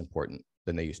way less important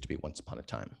than they used to be once upon a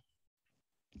time.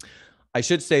 I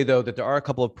should say, though, that there are a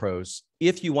couple of pros.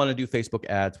 If you want to do Facebook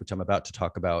ads, which I'm about to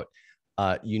talk about,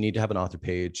 you need to have an author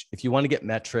page. If you want to get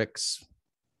metrics,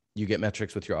 you get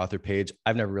metrics with your author page.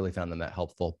 I've never really found them that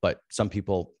helpful, but some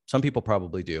people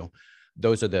probably do.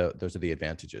 Those are the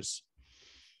advantages.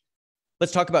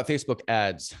 Let's talk about Facebook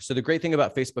ads. So the great thing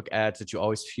about Facebook ads that you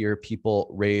always hear people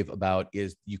rave about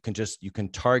is you can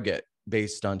target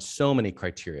based on so many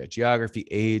criteria: geography,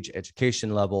 age,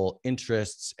 education level,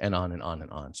 interests, and on and on and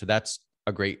on. So that's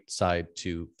a great side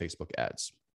to Facebook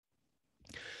ads.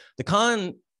 The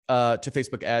con to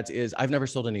Facebook ads is I've never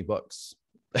sold any books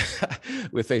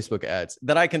with Facebook ads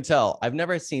that I can tell. I've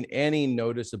never seen any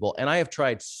noticeable, and I have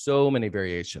tried so many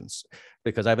variations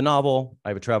because I have a novel, I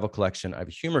have a travel collection, I have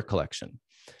a humor collection.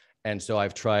 And so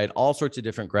I've tried all sorts of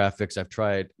different graphics. I've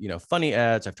tried, funny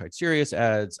ads, I've tried serious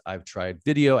ads, I've tried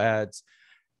video ads,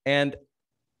 and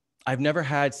I've never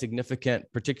had significant,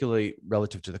 particularly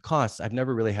relative to the costs, I've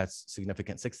never really had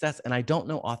significant success. And I don't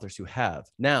know authors who have.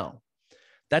 Now,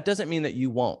 that doesn't mean that you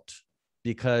won't,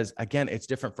 because again, it's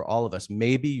different for all of us.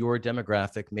 Maybe your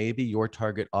demographic, maybe your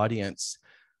target audience,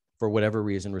 for whatever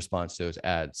reason, responds to those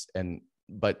ads,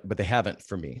 but they haven't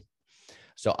for me.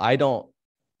 So I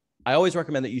always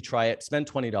recommend that you try it. Spend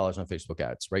 $20 on Facebook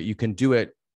ads, right? You can do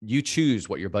it. You choose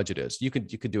what your budget is. You could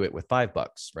do it with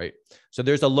 $5, right? So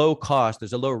there's a low cost,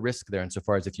 there's a low risk there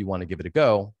insofar as if you want to give it a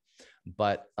go.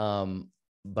 But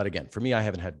again, for me, I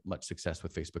haven't had much success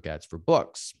with Facebook ads for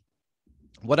books.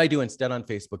 What I do instead on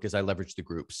Facebook is I leverage the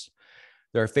groups.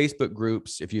 There are Facebook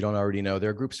groups, if you don't already know,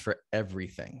 there are groups for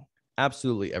everything,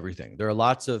 absolutely everything. There are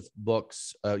lots of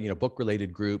books,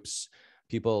 book-related groups,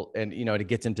 people, and it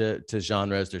gets into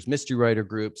genres. There's mystery writer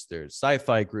groups, there's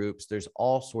sci-fi groups, there's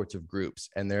all sorts of groups,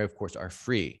 and they of course are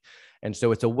free. And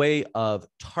so it's a way of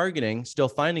targeting, still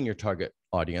finding your target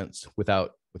audience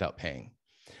without paying.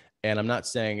 And I'm not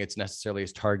saying it's necessarily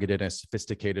as targeted and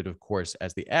sophisticated, of course,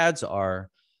 as the ads are,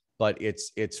 but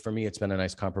it's for me, it's been a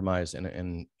nice compromise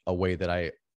in a way that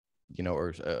I,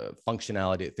 or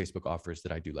functionality that Facebook offers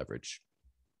that I do leverage.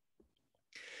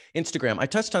 Instagram, I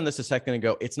touched on this a second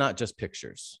ago. It's not just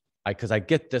pictures, because I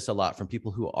get this a lot from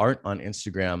people who aren't on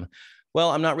Instagram.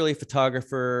 Well, I'm not really a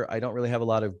photographer. I don't really have a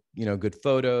lot of, good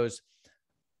photos.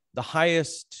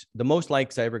 The most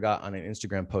likes I ever got on an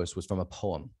Instagram post was from a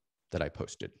poem that I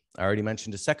posted. I already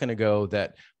mentioned a second ago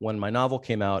that when my novel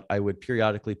came out, I would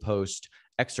periodically post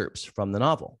excerpts from the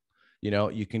novel.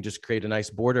 You can just create a nice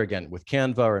border, again, with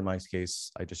Canva, or in my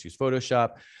case, I just use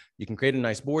Photoshop. You can create a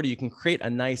nice border. You can create a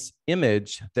nice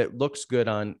image that looks good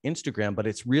on Instagram, but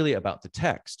it's really about the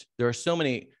text. There's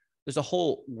a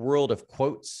whole world of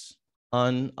quotes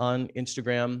on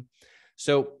Instagram.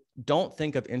 So don't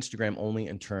think of Instagram only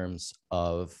in terms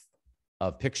of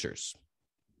pictures,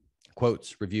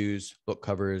 quotes, reviews, book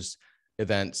covers,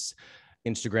 events.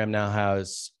 Instagram now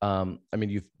has,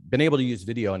 you've been able to use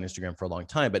video on Instagram for a long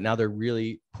time, but now they're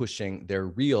really pushing their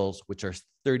reels, which are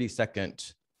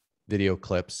 30-second video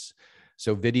clips.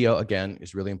 So video, again,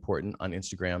 is really important on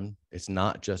Instagram. It's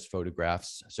not just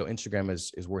photographs. So Instagram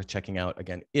is worth checking out,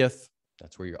 again, if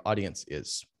that's where your audience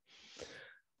is.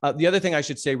 The other thing I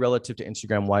should say relative to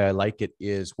Instagram, why I like it,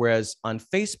 is whereas on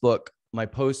Facebook, my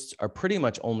posts are pretty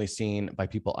much only seen by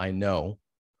people I know.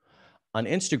 On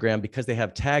Instagram, because they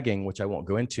have tagging, which I won't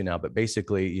go into now, but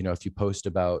basically, if you post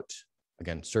about,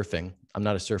 again, surfing, I'm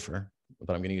not a surfer,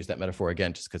 but I'm going to use that metaphor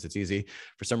again, just because it's easy.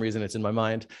 For some reason, it's in my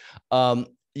mind.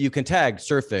 You can tag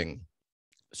surfing,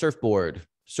 surfboard,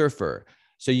 surfer.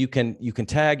 So you can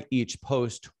tag each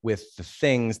post with the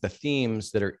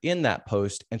themes that are in that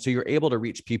post. And so you're able to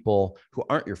reach people who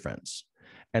aren't your friends.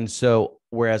 And so,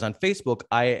 whereas on Facebook,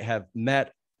 I have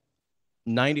met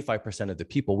 95% of the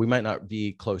people. We might not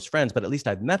be close friends, but at least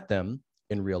I've met them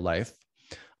in real life.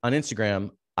 On Instagram,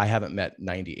 I haven't met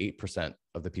 98%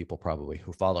 of the people probably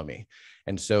who follow me.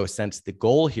 And so, since the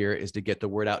goal here is to get the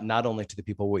word out, not only to the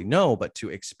people we know, but to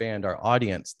expand our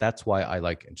audience, that's why I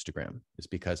like Instagram, is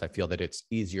because I feel that it's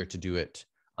easier to do it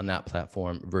on that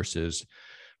platform versus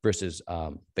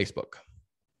Facebook.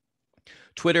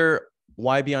 Twitter.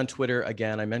 Why be on Twitter?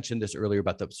 Again, I mentioned this earlier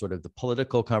about the sort of the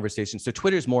political conversation. So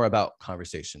Twitter is more about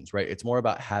conversations, right? It's more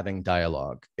about having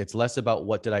dialogue. It's less about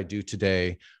what did I do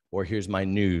today, or here's my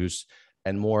news,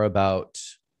 and more about,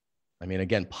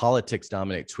 again, politics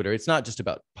dominates Twitter. It's not just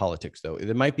about politics, though.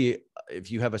 There might be,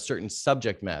 if you have a certain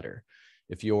subject matter,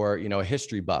 if you're, a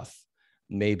history buff,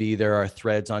 maybe there are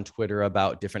threads on Twitter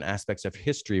about different aspects of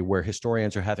history where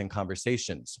historians are having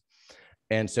conversations.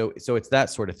 And so it's that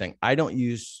sort of thing.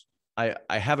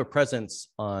 I have a presence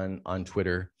on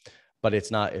Twitter, but it's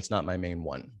not my main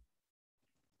one.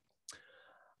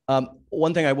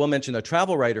 One thing I will mention, the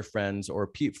travel writer friends or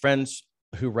friends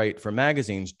who write for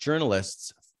magazines,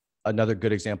 journalists, another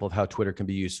good example of how Twitter can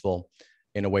be useful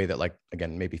in a way that, like,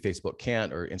 again, maybe Facebook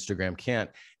can't or Instagram can't,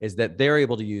 is that they're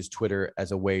able to use Twitter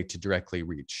as a way to directly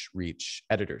reach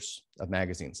editors of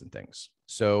magazines and things.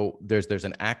 So there's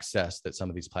an access that some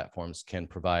of these platforms can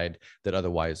provide that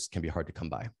otherwise can be hard to come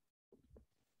by.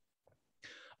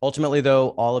 Ultimately, though,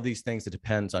 all of these things, it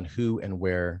depends on who and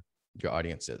where your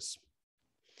audience is.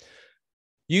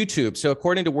 YouTube. So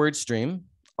according to WordStream,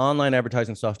 online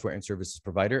advertising software and services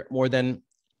provider, more than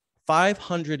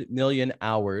 500 million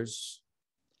hours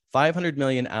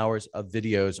of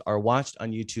videos are watched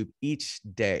on YouTube each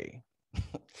day.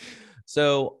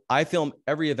 So I film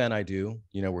every event I do.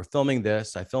 You know, we're filming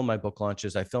this. I film my book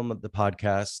launches. I film the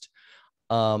podcast.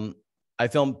 I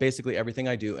film basically everything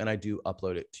I do, and I do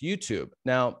upload it to YouTube.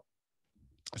 Now,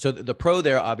 so the pro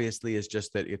there obviously is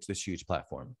just that it's this huge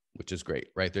platform, which is great,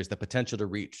 right? There's the potential to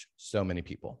reach so many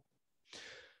people.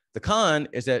 The con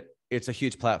is that it's a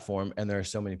huge platform and there are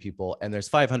so many people and there's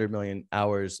 500 million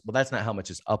hours. Well, that's not how much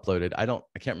is uploaded. I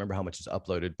can't remember how much is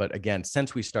uploaded, but again,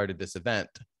 since we started this event,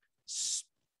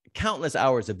 countless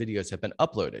hours of videos have been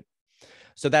uploaded.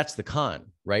 So that's the con,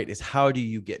 right? Is how do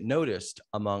you get noticed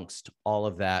amongst all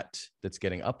of that that's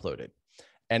getting uploaded?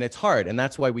 And it's hard. And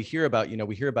that's why we hear about,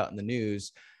 we hear about in the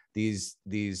news,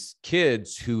 these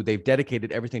kids who they've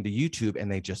dedicated everything to YouTube and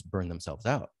they just burn themselves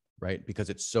out, right? Because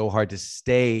it's so hard to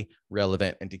stay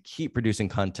relevant and to keep producing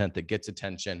content that gets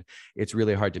attention. It's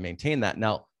really hard to maintain that.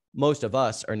 Now, most of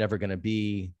us are never going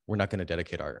to we're not going to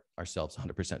dedicate ourselves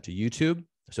 100% to YouTube.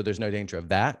 So there's no danger of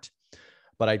that.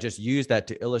 But I just use that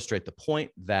to illustrate the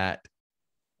point that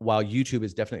while YouTube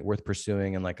is definitely worth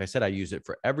pursuing, and like I said, I use it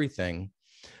for everything,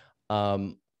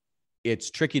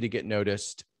 it's tricky to get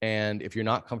noticed. And if you're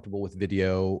not comfortable with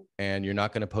video and you're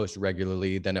not going to post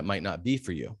regularly, then it might not be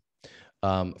for you.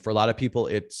 For a lot of people,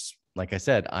 it's like I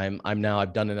said,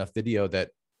 I've done enough video that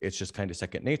it's just kind of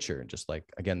second nature, just like,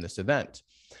 again, this event.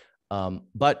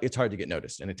 But it's hard to get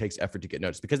noticed and it takes effort to get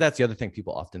noticed, because that's the other thing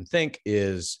people often think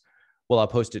is, well, I'll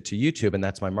post it to YouTube and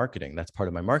that's my marketing. That's part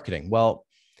of my marketing. Well,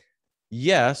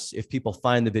 yes, if people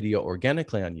find the video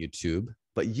organically on YouTube,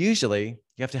 but usually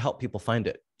you have to help people find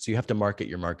it. So you have to market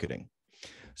your marketing.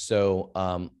 So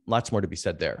lots more to be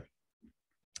said there.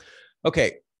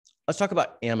 Okay, let's talk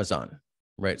about Amazon,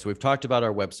 right? So we've talked about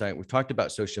our website. We've talked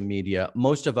about social media.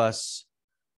 Most of us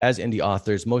as indie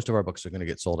authors, most of our books are going to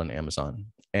get sold on Amazon.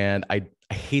 And I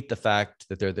hate the fact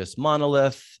that they're this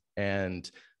monolith and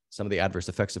some of the adverse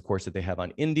effects, of course, that they have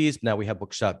on indies. Now we have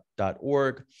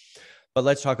bookshop.org. But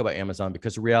let's talk about Amazon,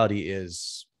 because the reality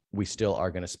is we still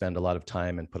are going to spend a lot of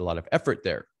time and put a lot of effort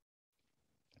there.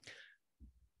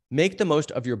 Make the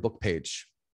most of your book page.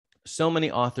 So many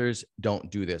authors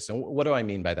don't do this. And what do I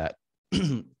mean by that?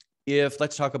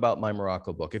 Let's talk about my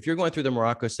Morocco book. If you're going through the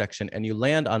Morocco section and you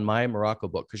land on my Morocco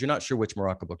book, because you're not sure which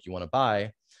Morocco book you want to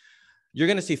buy, you're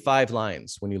going to see 5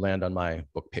 lines when you land on my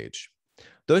book page.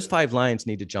 Those 5 lines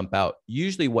need to jump out.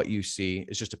 Usually what you see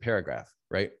is just a paragraph,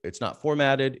 right? It's not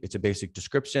formatted. It's a basic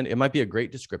description. It might be a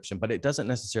great description, but it doesn't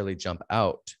necessarily jump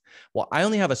out. Well, I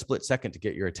only have a split second to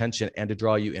get your attention and to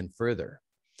draw you in further.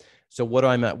 So what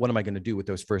am I going to do with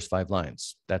those first 5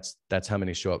 lines? That's how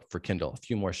many show up for Kindle. A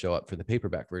few more show up for the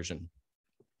paperback version.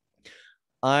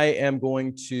 I'm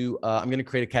going to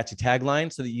create a catchy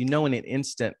tagline so that you know in an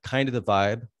instant kind of the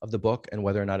vibe of the book and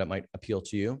whether or not it might appeal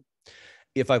to you.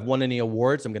 If I've won any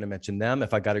awards, I'm going to mention them.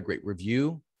 If I got a great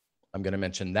review, I'm going to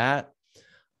mention that.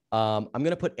 I'm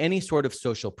going to put any sort of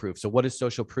social proof. So what is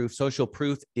social proof? Social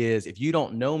proof is, if you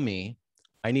don't know me,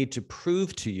 I need to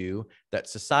prove to you that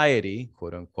society,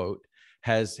 quote unquote,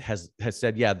 has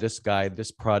said, yeah, this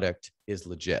product is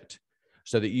legit,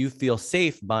 so that you feel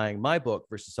safe buying my book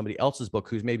versus somebody else's book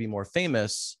who's maybe more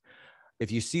famous.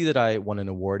 If you see that I won an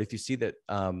award, if you see that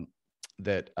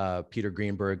Peter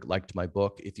Greenberg liked my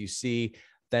book, if you see,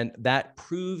 then that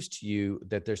proves to you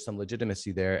that there's some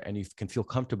legitimacy there and you can feel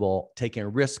comfortable taking a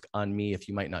risk on me if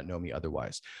you might not know me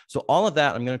otherwise. So all of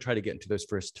that, I'm going to try to get into those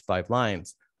first 5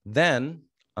 lines. Then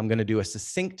I'm going to do a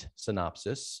succinct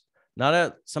synopsis,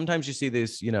 sometimes you see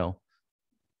these,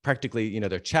 practically,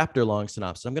 they're chapter long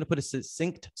synopsis. I'm going to put a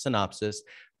succinct synopsis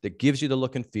that gives you the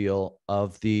look and feel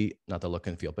of not the look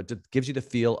and feel, but it gives you the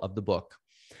feel of the book.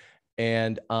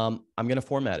 And I'm going to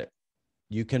format it.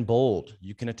 You can bold,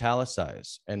 you can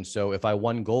italicize. And so if I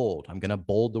won gold, I'm going to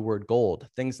bold the word gold,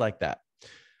 things like that.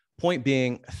 Point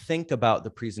being, think about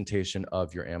the presentation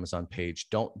of your Amazon page.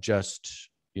 Don't just,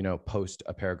 post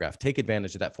a paragraph. Take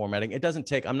advantage of that formatting.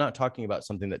 I'm not talking about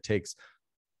something that takes,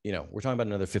 we're talking about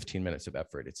another 15 minutes of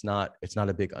effort. It's not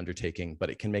a big undertaking, but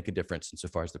it can make a difference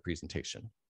insofar as the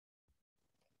presentation.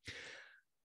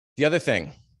 The other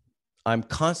thing, I'm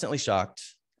constantly shocked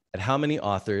at how many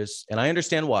authors, and I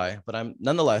understand why, but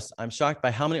I'm shocked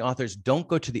by how many authors don't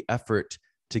go to the effort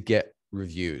to get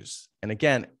reviews. And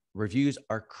again, reviews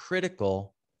are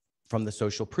critical from the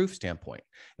social proof standpoint.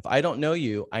 If I don't know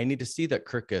you, I need to see that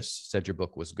Kirkus said your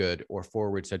book was good, or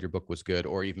Forward said your book was good,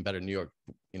 or even better, New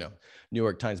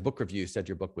York Times Book Review said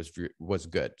your book was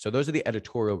good. So those are the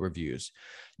editorial reviews.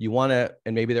 You want to,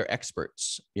 and maybe they're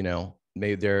experts,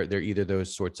 maybe they're either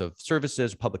those sorts of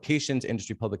services, publications,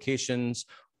 industry publications,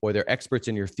 or they're experts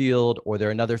in your field, or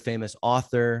they're another famous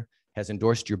author has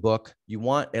endorsed your book. You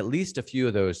want at least a few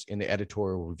of those in the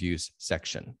editorial reviews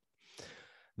section.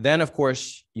 Then, of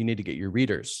course, you need to get your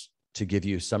readers to give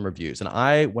you some reviews.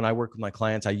 And when I work with my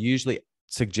clients, I usually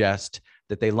suggest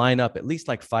that they line up at least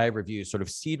like 5 reviews, sort of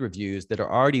seed reviews that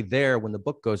are already there when the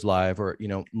book goes live, or,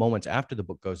 moments after the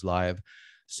book goes live,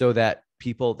 so that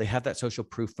they have that social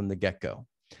proof from the get-go.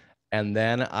 And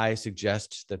then I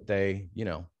suggest that they,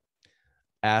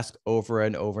 ask over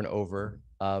and over and over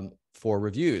for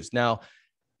reviews. Now,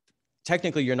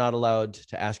 technically, you're not allowed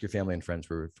to ask your family and friends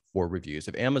for reviews.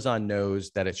 If Amazon knows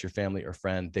that it's your family or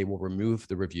friend, they will remove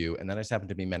the review. And that has happened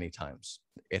to me many times.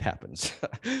 It happens.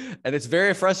 And it's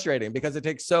very frustrating because it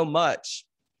takes so much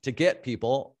to get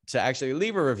people to actually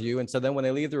leave a review. And so then when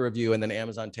they leave the review and then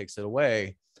Amazon takes it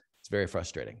away, it's very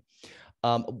frustrating.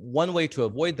 One way to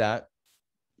avoid that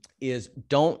is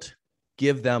don't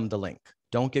give them the link.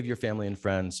 Don't give your family and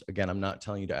friends. Again, I'm not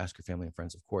telling you to ask your family and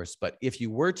friends, of course, but if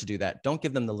you were to do that, don't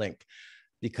give them the link,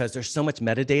 because there's so much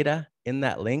metadata in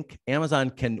that link.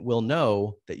 Amazon will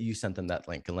know that you sent them that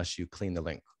link unless you clean the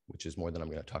link, which is more than I'm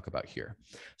going to talk about here.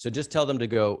 So just tell them to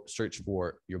go search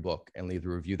for your book and leave the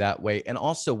review that way. And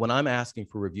also, when I'm asking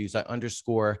for reviews, I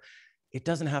underscore it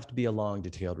doesn't have to be a long,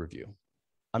 detailed review.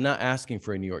 I'm not asking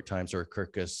for a New York Times or a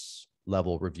Kirkus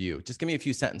level review. Just give me a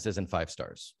few sentences and 5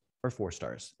 stars. Or 4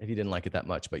 stars if you didn't like it that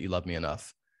much, but you love me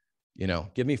enough.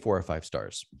 Give me 4 or 5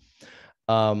 stars.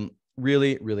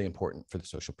 Really, really important for the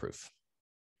social proof.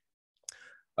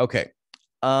 Okay.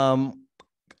 I'm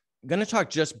going to talk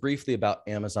just briefly about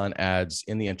Amazon ads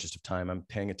in the interest of time. I'm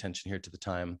paying attention here to the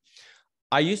time.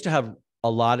 I used to have a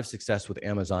lot of success with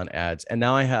Amazon ads, and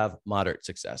now I have moderate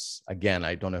success. Again,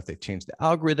 I don't know if they've changed the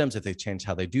algorithms, if they've changed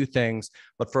how they do things,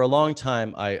 but for a long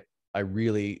time, I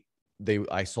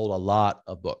sold a lot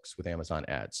of books with Amazon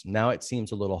ads. Now it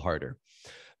seems a little harder,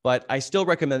 but I still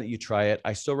recommend that you try it.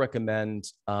 I still recommend,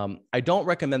 I don't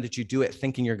recommend that you do it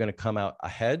thinking you're going to come out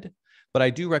ahead, but I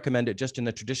do recommend it just in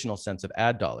the traditional sense of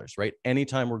ad dollars, right?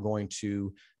 Anytime we're going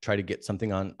to try to get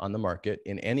something on the market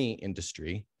in any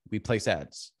industry, we place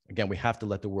ads. Again, we have to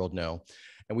let the world know.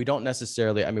 And we don't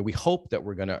necessarily, we hope that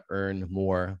we're going to earn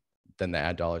more than the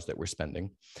ad dollars that we're spending.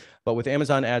 But with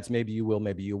Amazon ads, maybe you will,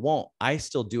 maybe you won't. I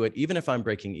still do it. Even if I'm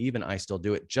breaking even, I still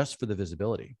do it just for the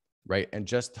visibility, right? And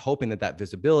just hoping that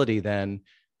visibility then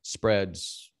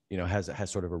spreads,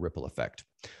 has sort of a ripple effect.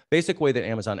 Basic way that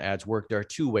Amazon ads work, there are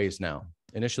 2 ways now.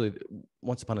 Initially,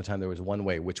 once upon a time, there was one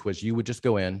way, which was you would just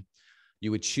go in,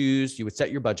 you would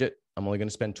set your budget. I'm only going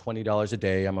to spend $20 a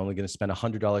day. I'm only going to spend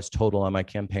 $100 total on my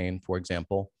campaign, for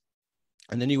example.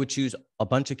 And then you would choose a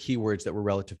bunch of keywords that were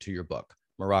relative to your book: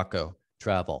 Morocco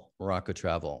travel,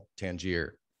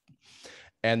 Tangier.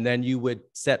 And then you would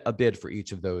set a bid for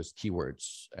each of those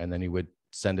keywords. And then you would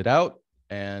send it out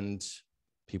and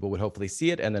people would hopefully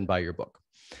see it and then buy your book.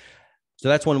 So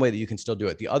that's one way that you can still do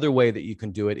it. The other way that you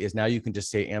can do it is now you can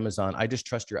just say, Amazon, I just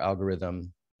trust your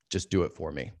algorithm. Just do it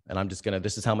for me. And I'm just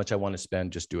this is how much I want to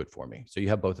spend. Just do it for me. So you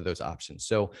have both of those options.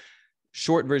 So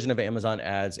short version of Amazon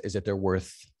ads is that they're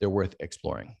worth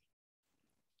exploring.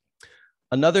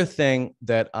 Another thing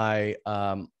that I've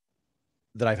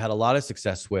had a lot of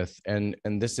success with, and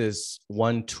this is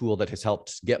one tool that has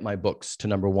helped get my books to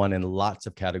 #1 in lots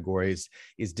of categories,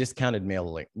 is discounted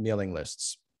mailing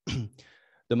lists.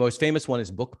 The most famous one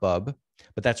is BookBub,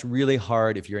 but that's really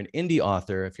hard if you're an indie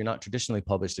author. If you're not traditionally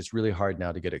published, it's really hard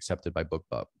now to get accepted by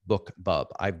BookBub.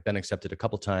 I've been accepted a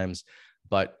couple times,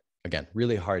 but again,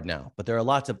 really hard now. But there are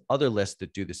lots of other lists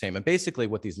that do the same. And basically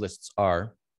what these lists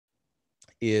are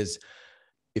is,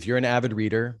 if you're an avid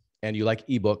reader and you like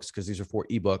ebooks, because these are for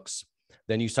ebooks,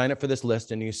 then you sign up for this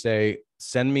list and you say,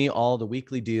 send me all the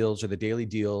weekly deals or the daily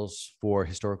deals for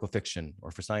historical fiction or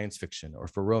for science fiction or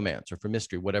for romance or for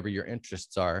mystery, whatever your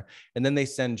interests are. And then they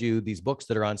send you these books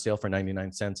that are on sale for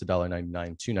 99 cents,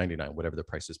 $1.99, $2.99, whatever the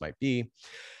prices might be.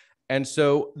 And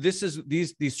so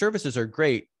these services are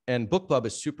great. And BookBub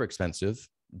is super expensive,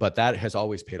 but that has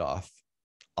always paid off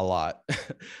a lot.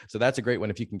 So that's a great one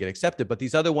if you can get accepted. But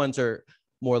these other ones are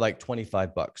more like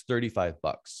 $25,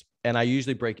 $35. And I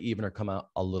usually break even or come out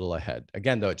a little ahead.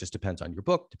 Again, though, it just depends on your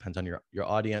book, depends on your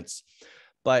audience.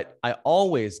 But I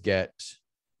always get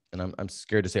and I'm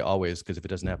scared to say always, because if it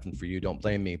doesn't happen for you, don't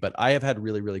blame me, but I have had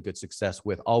really, really good success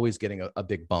with always getting a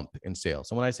big bump in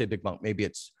sales. And when I say big bump, maybe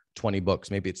it's 20 books,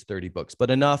 maybe it's 30 books,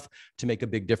 but enough to make a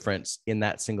big difference in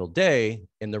that single day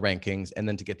in the rankings, and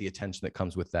then to get the attention that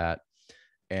comes with that.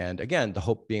 And again, the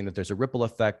hope being that there's a ripple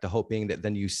effect, the hope being that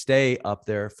then you stay up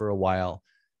there for a while,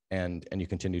 and you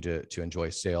continue to enjoy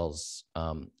sales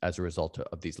as a result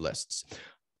of these lists.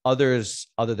 Others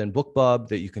other than BookBub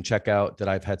that you can check out that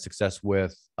I've had success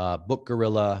with, Book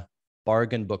Gorilla,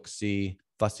 Bargain Booksy,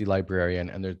 Fussy Librarian,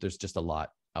 and there's just a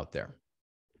lot out there.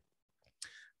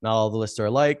 Not all the lists are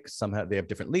alike. They have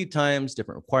different lead times,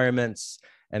 different requirements.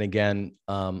 And again,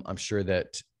 I'm sure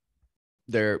that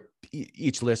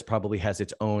each list probably has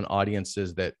its own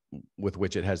audiences with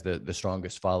which it has the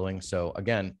strongest following. So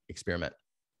again, experiment.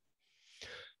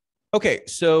 Okay,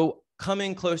 so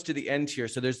coming close to the end here.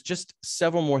 So there's just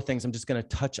several more things I'm just going to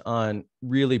touch on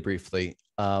really briefly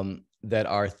that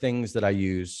are things that I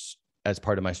use as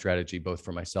part of my strategy, both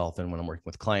for myself and when I'm working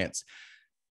with clients.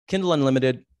 Kindle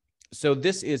Unlimited. So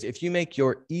this is, if you make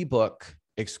your ebook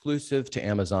exclusive to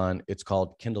Amazon, it's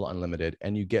called Kindle Unlimited,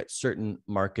 and you get certain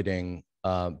marketing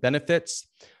benefits,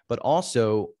 but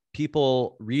also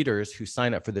readers who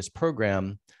sign up for this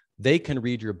program, they can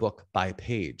read your book by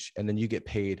page, and then you get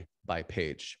paid by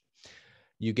page.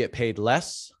 You get paid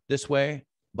less this way,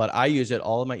 but I use it.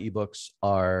 All of my ebooks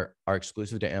are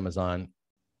exclusive to Amazon,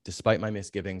 despite my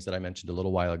misgivings that I mentioned a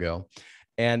little while ago.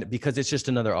 And because it's just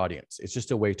another audience, it's just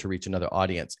a way to reach another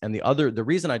audience. And the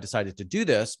reason I decided to do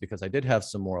this, because I did have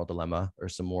some moral dilemma or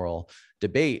some moral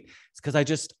debate, is because I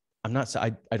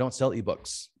don't sell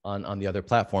ebooks on the other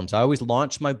platforms. I always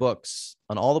launch my books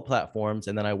on all the platforms,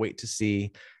 and then I wait to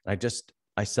see.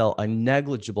 I sell a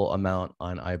negligible amount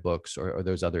on iBooks or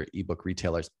those other ebook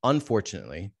retailers.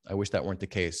 Unfortunately, I wish that weren't the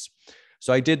case.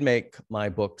 So I did make my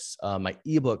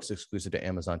ebooks exclusive to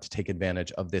Amazon to take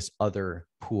advantage of this other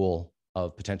pool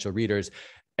of potential readers.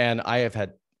 And I have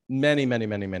had many, many,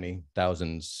 many, many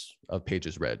thousands of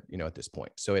pages read, at this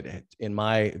point. So in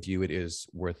my view, it is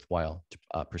worthwhile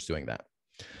pursuing that.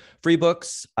 Free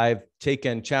books, I've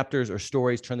taken chapters or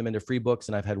stories, turned them into free books,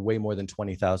 and I've had way more than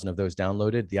 20,000 of those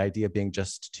downloaded. The idea being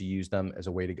just to use them as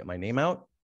a way to get my name out.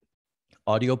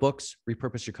 Audiobooks,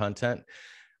 repurpose your content.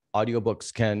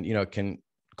 Audiobooks can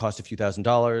cost a few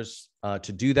 $1,000s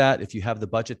to do that. If you have the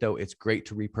budget, though, it's great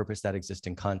to repurpose that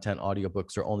existing content.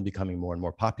 Audiobooks are only becoming more and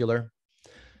more popular.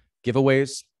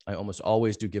 Giveaways. I almost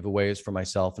always do giveaways for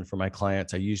myself and for my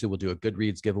clients. I usually will do a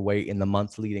Goodreads giveaway in the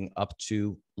month leading up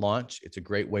to launch. It's a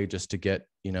great way just to get,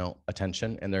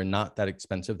 attention, and they're not that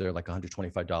expensive. They're like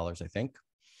 $125, I think.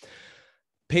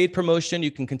 Paid promotion, you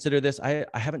can consider this. I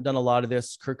haven't done a lot of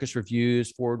this. Kirkus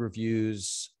reviews, forward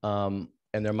reviews, and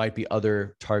there might be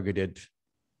other targeted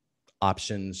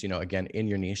options, again, in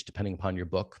your niche, depending upon your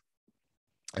book.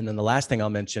 And then the last thing I'll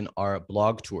mention are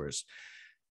blog tours.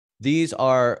 These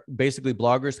are basically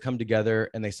bloggers come together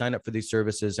and they sign up for these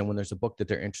services. And when there's a book that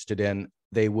they're interested in,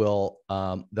 they'll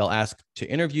ask to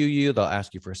interview you. They'll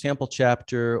ask you for a sample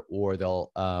chapter, or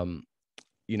they'll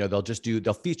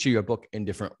feature your book in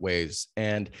different ways.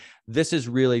 And this is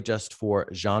really just for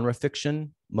genre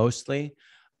fiction mostly.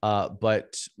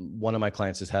 But one of my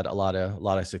clients has had a lot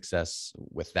of success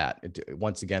with that.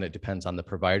 Once again, it depends on the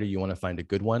provider. You want to find a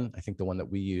good one. I think the one that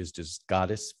we used is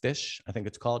Goddess Fish, I think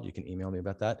it's called. You can email me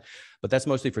about that. But that's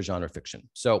mostly for genre fiction.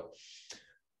 So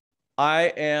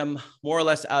I am more or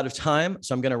less out of time,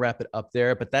 so I'm going to wrap it up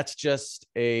there. But that's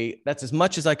as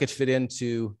much as I could fit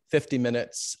into 50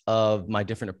 minutes of my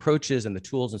different approaches and the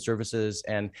tools and services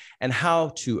and how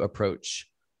to approach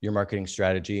your marketing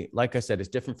strategy. Like I said, it's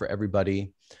different for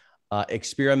everybody.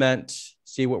 Experiment,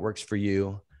 see what works for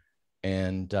you.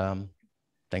 And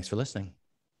thanks for listening.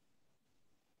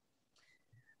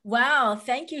 Wow,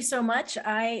 thank you so much.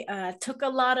 I took a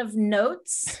lot of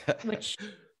notes, which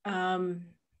I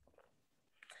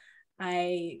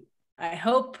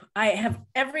hope I have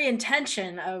every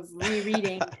intention of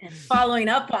rereading and following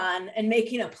up on and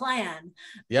making a plan.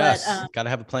 Yes, got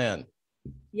to have a plan.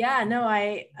 Yeah, no,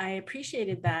 I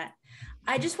appreciated that.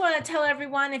 I just want to tell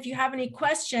everyone, if you have any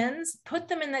questions, put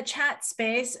them in the chat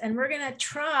space, and we're going to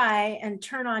try and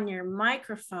turn on your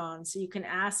microphone so you can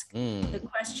ask the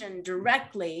question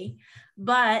directly.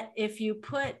 But if you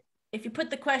put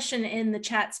the question in the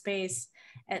chat space,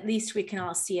 at least we can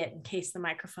all see it in case the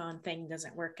microphone thing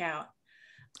doesn't work out.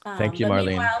 Thank you,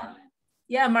 Marlene.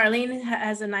 Yeah, Marlene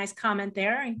has a nice comment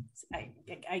there.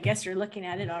 I guess you're looking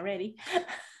at it already.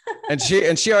 and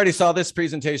she already saw this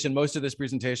presentation, most of this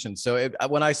presentation. So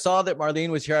when I saw that Marlene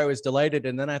was here, I was delighted.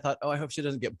 And then I thought, I hope she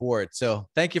doesn't get bored. So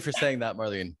thank you for saying that,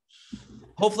 Marlene.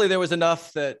 Hopefully there was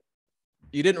enough that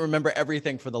You didn't remember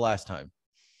everything for the last time.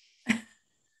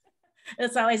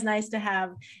 It's always nice to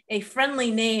have a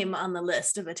friendly name on the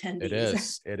list of attendees. It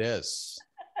is. It is.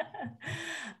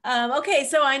 Okay,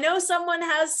 so I know someone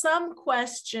has some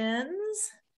questions.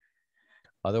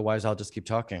 Otherwise, I'll just keep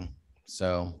talking.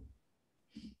 So.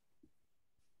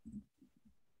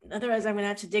 Otherwise, I'm going to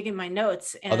have to dig in my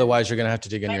notes. And otherwise, you're going to have to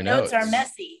dig in your notes. My notes are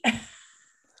messy.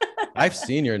 I've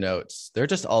seen your notes. They're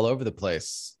just all over the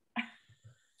place.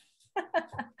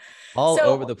 All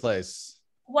over the place.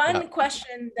 One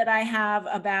question that I have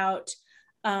about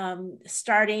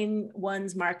starting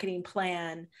one's marketing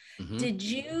plan. Mm-hmm. Did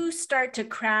you start to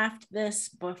craft this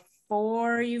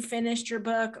before you finished your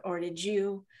book, or did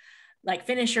you like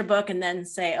finish your book and then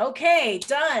say, okay,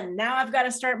 done, now I've got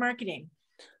to start marketing?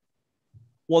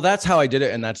 Well, that's how I did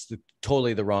it. And that's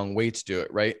totally the wrong way to do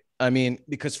it. Right. I mean,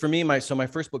 because for me, my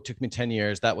first book took me 10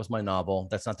 years. That was my novel.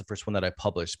 That's not the first one that I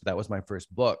published, but that was my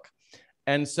first book.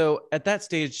 And so at that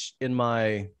stage in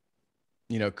my,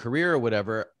 career or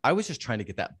whatever, I was just trying to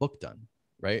get that book done.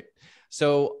 Right.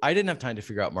 So I didn't have time to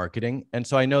figure out marketing. And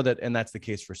so I know that, and that's the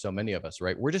case for so many of us,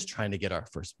 right? We're just trying to get our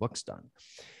first books done.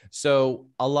 So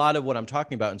a lot of what I'm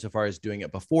talking about insofar as doing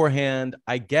it beforehand,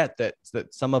 I get that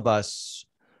some of us,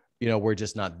 we're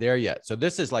just not there yet. So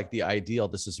this is like the ideal.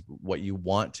 This is what you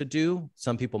want to do.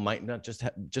 Some people might not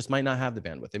just might not have the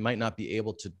bandwidth. They might not be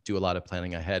able to do a lot of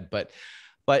planning ahead, but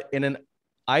in an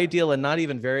ideal and not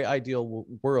even very ideal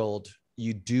world,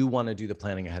 you do want to do the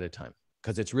planning ahead of time,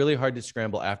 because it's really hard to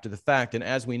scramble after the fact. And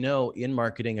as we know in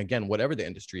marketing, again, whatever the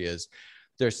industry is,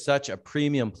 there's such a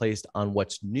premium placed on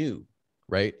what's new,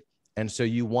 right? And so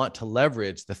you want to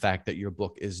leverage the fact that your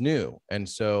book is new. And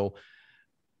so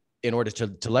in order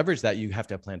to leverage that, you have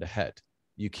to have planned ahead.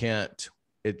 You can't,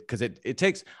 because it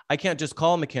takes, I can't just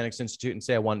call Mechanics Institute and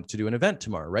say, I want to do an event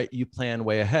tomorrow, right? You plan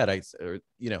way ahead.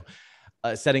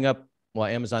 Setting up, well,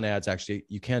 Amazon ads, actually,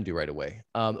 you can do right away.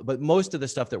 But most of the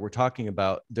stuff that we're talking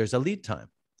about, there's a lead time,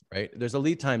 right? There's a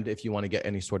lead time if you want to get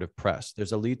any sort of press.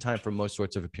 There's a lead time for most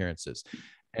sorts of appearances.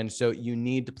 And so you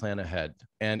need to plan ahead.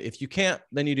 And if you can't,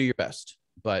 then you do your best.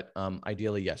 But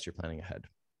ideally, yes, you're planning ahead.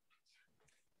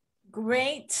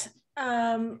 Great.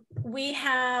 We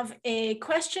have a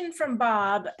question from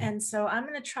Bob. And so I'm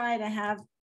going to try to have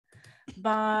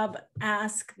Bob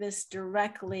ask this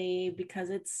directly, because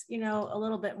it's, a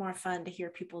little bit more fun to hear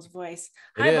people's voice.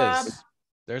 Hi, Bob.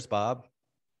 There's Bob.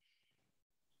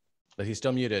 But he's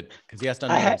still muted because he has to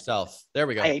unmute himself. There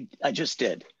we go. I just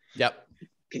did. Yep.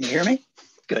 Can you hear me?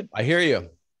 Good. I hear you.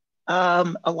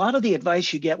 A lot of the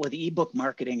advice you get with ebook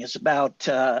marketing is about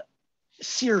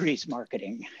series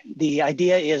marketing. The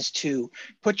idea is to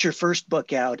put your first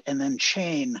book out and then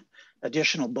chain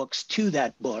additional books to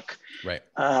that book. Right.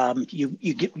 You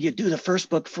do the first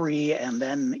book free, and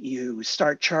then you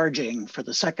start charging for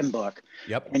the second book.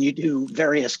 Yep. And you do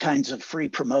various kinds of free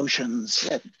promotions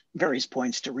at various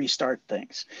points to restart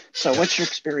things. So what's your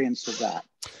experience with that?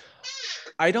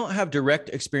 I don't have direct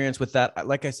experience with that.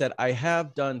 Like I said, I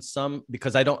have done some,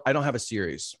 because I don't have a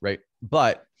series, right?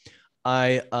 But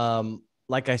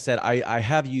like I said, I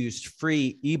have used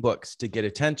free ebooks to get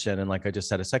attention. And like I just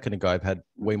said a second ago, I've had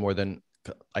way more than,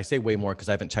 I say way more because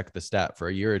I haven't checked the stat for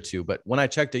a year or two. But when I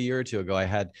checked a year or two ago, I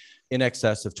had in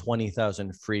excess of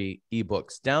 20,000 free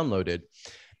ebooks downloaded.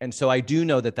 And so I do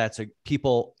know that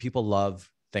people love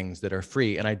things that are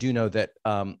free. And I do know that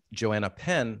Joanna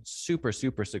Penn, super,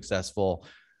 super successful,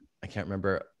 I can't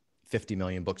remember, 50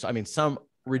 million books. I mean, some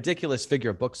ridiculous figure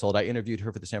of books sold. I interviewed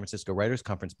her for the San Francisco Writers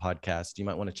Conference podcast. You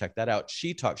might want to check that out.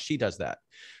 She does that.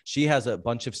 She has a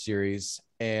bunch of series,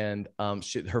 and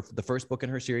the first book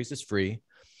in her series is free.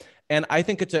 And I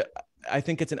think it's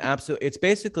an absolute, it's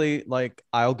basically like,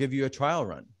 I'll give you a trial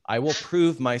run. I will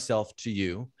prove myself to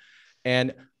you.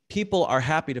 And people are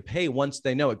happy to pay once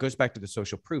they know. It goes back to the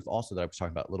social proof also that I was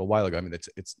talking about a little while ago. I mean,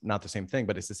 it's not the same thing,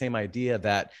 but it's the same idea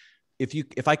that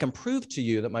if I can prove to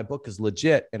you that my book is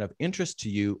legit and of interest to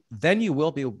you, then you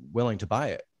will be willing to buy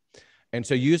it. And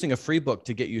so using a free book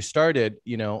to get you started,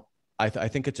 I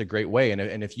think it's a great way.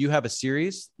 And if you have a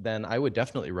series, then I would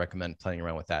definitely recommend playing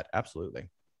around with that. Absolutely.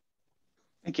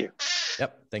 Thank you.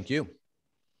 Yep. Thank you.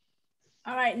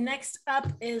 All right. Next up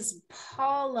is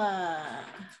Paula.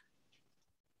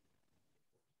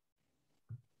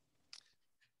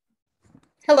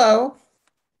 Hello.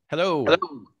 Hello. Hello.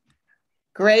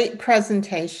 Great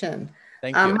presentation.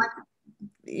 Thank you.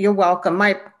 You're welcome.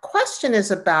 My question is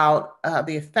about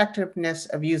the effectiveness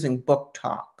of using book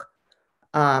talk.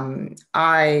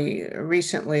 I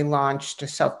recently launched a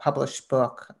self-published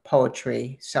book,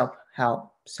 poetry,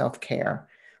 self-help, self-care.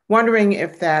 Wondering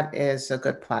if that is a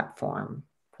good platform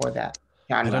for that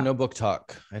genre. I don't know book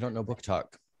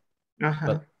talk.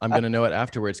 but I'm going to know it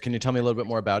afterwards. Can you tell me a little bit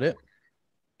more about it?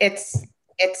 It's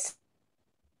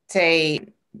a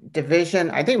division.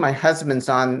 I think my husband's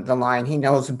on the line. He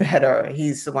knows better.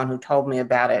 He's the one who told me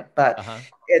about it, but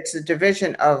it's a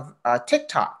division of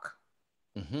TikTok.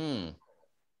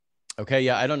 Okay.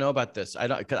 Yeah. I don't know about this. I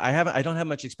don't have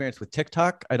much experience with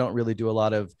TikTok. I don't really do a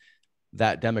lot of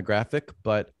that demographic,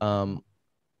 but,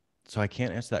 so I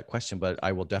can't answer that question, but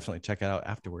I will definitely check it out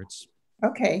afterwards.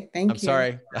 Okay, thank you. I'm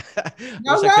sorry.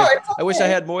 I wish I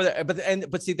had more there,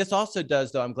 but see, this also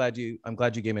does though. I'm glad you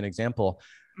gave me an example.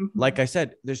 Like I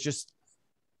said, there's just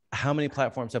how many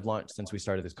platforms have launched since we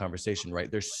started this conversation, right?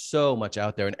 There's so much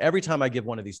out there. And every time I give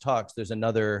one of these talks, there's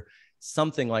another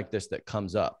something like this that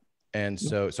comes up. And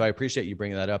so I appreciate you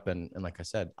bringing that up. And like I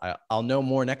said, I'll know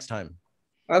more next time.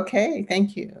 Okay,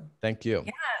 thank you. Thank you.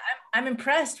 Yeah, I'm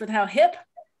impressed with how hip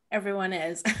everyone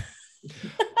is.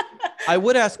 I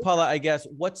would ask Paula, I guess,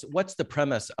 what's the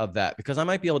premise of that? Because I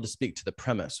might be able to speak to the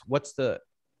premise. What's the...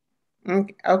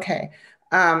 Okay.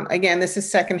 Again, this is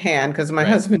secondhand because my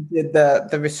husband did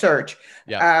the research.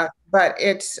 Yeah. But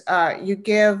it's, you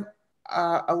give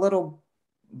a little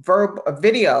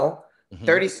video,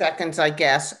 30 seconds, I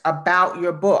guess, about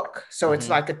your book. So it's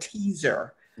like a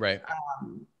teaser. Right.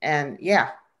 And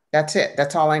yeah, that's it.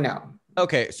 That's all I know.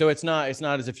 Okay. So it's not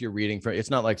as if you're reading it's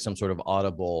not like some sort of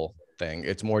Audible thing.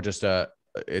 It's more just you're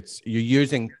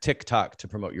using TikTok to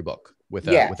promote your book with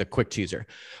a quick teaser.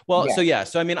 Well, so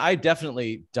I mean, I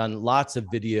definitely done lots of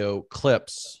video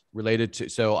clips related to,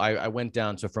 so I went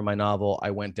down, so for my novel,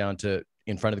 I went down to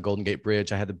in front of the Golden Gate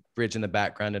Bridge. I had the bridge in the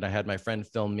background and I had my friend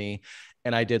film me,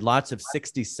 and I did lots of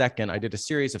I did a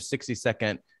series of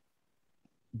 60-second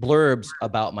blurbs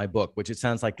about my book, which it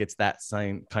sounds like it's that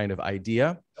same kind of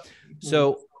idea.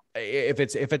 So if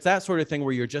it's that sort of thing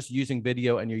where you're just using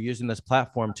video and you're using this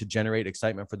platform to generate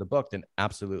excitement for the book, then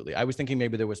absolutely. I was thinking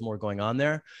maybe there was more going on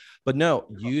there, but no,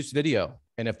 use video.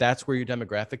 And if that's where your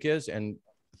demographic is, and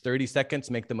 30 seconds,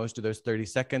 make the most of those 30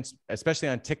 seconds, especially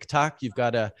on TikTok. You've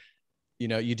got to,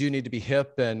 you do need to be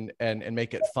hip and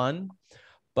make it fun,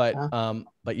 but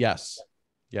yes,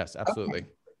 absolutely. Okay.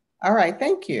 All right.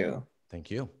 Thank you. Thank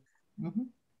you.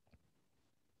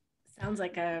 Sounds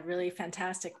like a really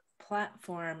fantastic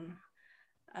platform.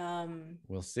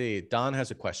 We'll see. Don has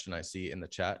a question I see in the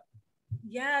chat.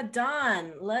 Yeah,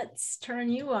 Don, let's turn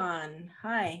you on.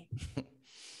 Hi.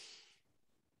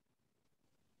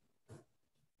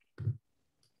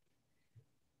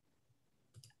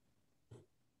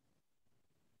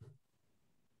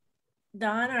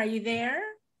 Don, are you there?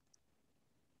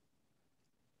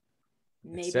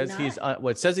 Maybe it says not.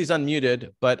 It says he's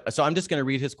unmuted, but so I'm just going to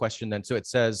read his question then. So it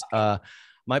says,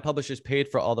 my publishers paid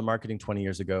for all the marketing 20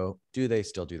 years ago. Do they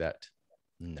still do that?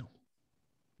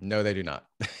 No, they do not.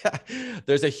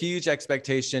 There's a huge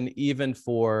expectation even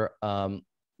for, I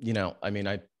mean,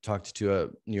 I talked to a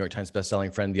New York Times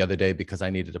bestselling friend the other day because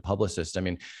I needed a publicist. I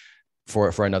mean,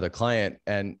 for another client,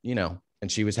 and,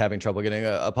 and she was having trouble getting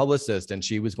a publicist, and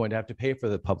she was going to have to pay for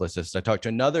the publicist. I talked to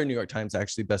another New York Times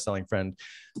actually bestselling friend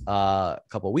a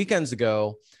couple of weekends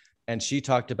ago, and she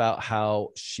talked about how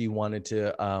she wanted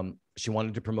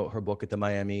to promote her book at the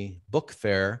Miami Book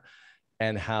Fair,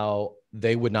 and how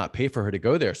they would not pay for her to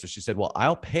go there. So she said, "Well,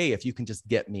 I'll pay if you can just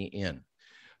get me in."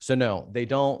 So no, they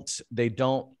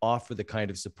don't offer the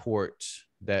kind of support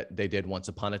that they did once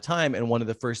upon a time. And one of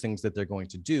the first things that they're going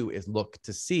to do is look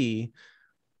to see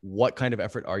what kind of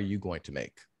effort are you going to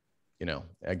make,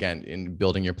 again, in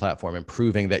building your platform and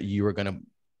proving that you are going to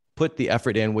put the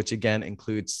effort in, which again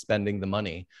includes spending the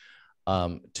money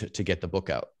to get the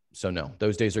book out. So no,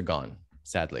 those days are gone,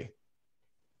 sadly.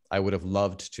 I would have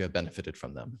loved to have benefited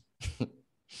from them.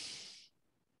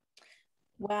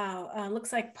 Wow.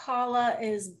 Looks like Paula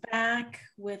is back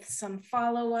with some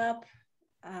follow-up.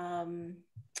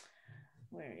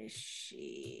 Where is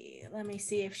she? Let me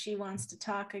see if she wants to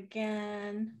talk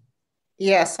again.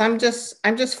 Yes, I'm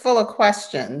just full of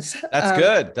questions. That's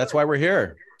good. That's why we're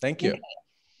here. Thank you.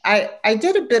 I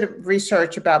did a bit of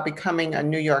research about becoming a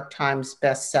New York Times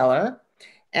bestseller,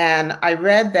 and I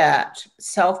read that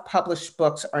self-published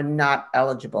books are not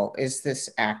eligible. Is this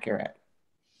accurate?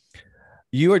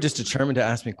 You are just determined to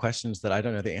ask me questions that I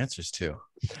don't know the answers to.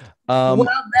 Well,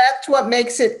 that's what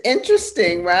makes it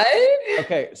interesting, right?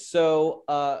 Okay, so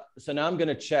now I'm going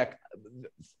to check.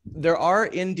 There are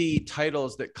indie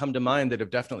titles that come to mind that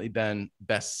have definitely been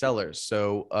bestsellers.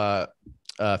 So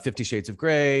 50 Shades of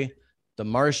Grey, The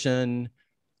Martian,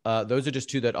 those are just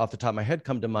two that off the top of my head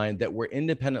come to mind that were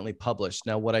independently published.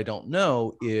 Now, what I don't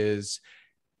know is,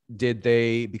 did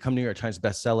they become New York Times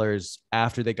bestsellers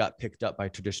after they got picked up by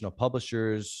traditional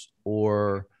publishers,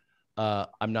 or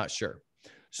I'm not sure.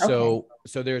 So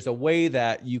there's a way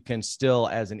that you can still,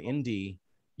 as an indie,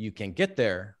 you can get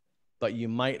there, but you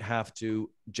might have to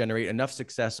generate enough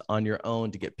success on your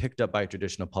own to get picked up by a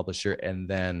traditional publisher and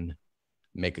then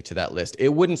make it to that list. It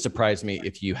wouldn't surprise me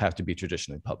if you have to be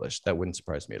traditionally published. That wouldn't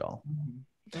surprise me at all.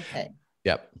 Okay.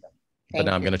 Yep. Thank But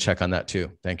now you. I'm going to check on that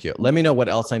too. Thank you. Let me know what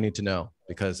else I need to know,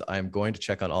 because I'm going to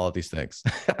check on all of these things.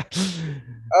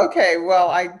 Okay, well,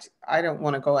 I don't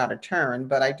want to go out of turn,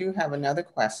 but I do have another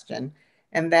question,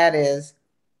 and that is,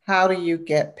 how do you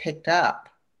get picked up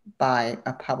by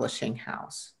a publishing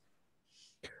house?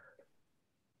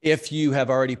 If you have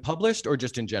already published or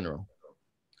just in general?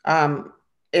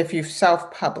 If you've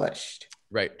self-published.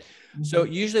 Right. So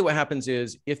usually what happens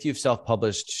is if you've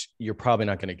self-published, you're probably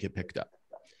not going to get picked up.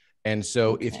 And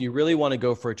so if you really want to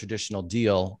go for a traditional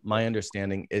deal, my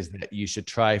understanding is that you should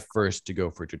try first to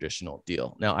go for a traditional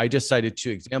deal. Now, I just cited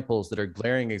 2 examples that are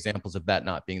glaring examples of that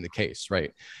not being the case,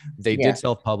 right? They did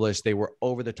self-publish, they were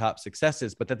over-the-top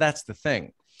successes, but that's the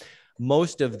thing.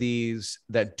 Most of these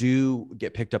that do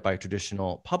get picked up by a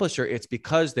traditional publisher, it's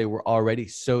because they were already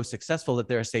so successful that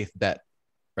they're a safe bet,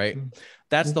 right?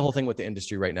 That's the whole thing with the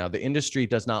industry right now. The industry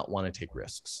does not want to take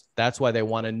risks. That's why they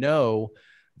want to know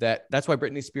that's why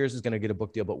Britney Spears is going to get a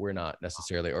book deal, but we're not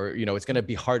necessarily, or, it's going to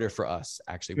be harder for us.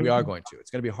 Actually, we are going to, it's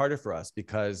going to be harder for us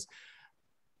because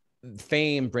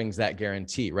fame brings that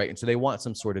guarantee, right? And so they want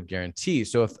some sort of guarantee.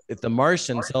 So if The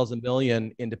Martian sells 1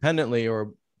 million independently,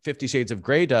 or 50 Shades of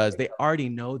Grey does, they already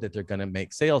know that they're going to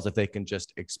make sales if they can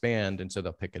just expand. And so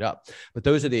they'll pick it up. But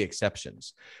those are the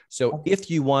exceptions. So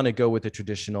if you want to go with a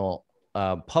traditional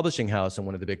publishing house and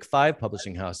one of the big 5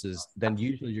 publishing houses, then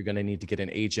usually you're going to need to get an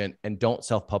agent, and don't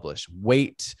self-publish.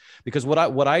 Wait, because what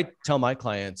I tell my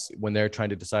clients when they're trying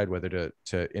to decide whether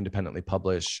to independently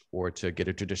publish or to get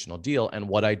a traditional deal, and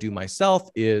what I do myself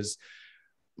is,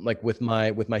 like with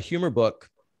my humor book,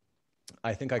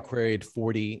 I think I queried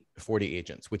 40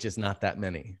 agents, which is not that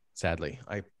many, sadly.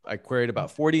 I queried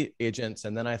about 40 agents,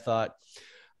 and then I thought,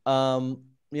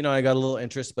 I got a little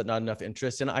interest, but not enough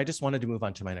interest. And I just wanted to move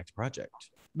on to my next project.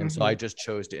 And so I just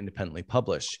chose to independently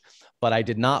publish, but I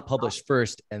did not publish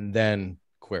first and then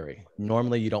query.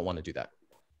 Normally you don't want to do that.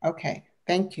 Okay.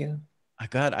 Thank you. I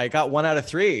got 1 out of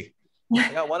 3.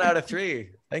 I got 1 out of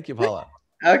 3. Thank you, Paula.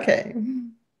 Okay.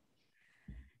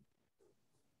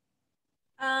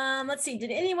 Let's see.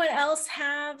 Did anyone else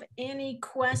have any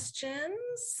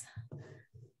questions?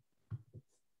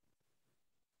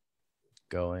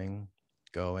 Going.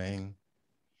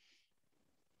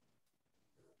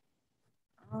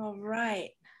 All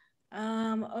right.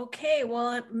 Okay.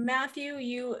 Well, Matthew,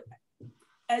 you,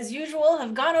 as usual,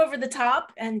 have gone over the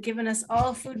top and given us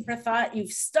all food for thought.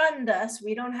 You've stunned us.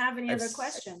 We don't have any other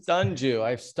questions.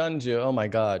 I've stunned you. Oh my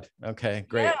God. Okay,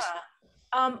 great.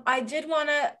 Yeah. I did want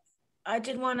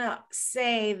to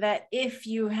say that if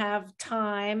you have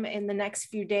time in the next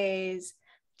few days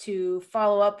to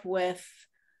follow up with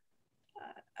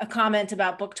a comment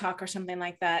about Book Talk or something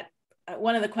like that,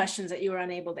 one of the questions that you were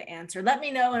unable to answer, let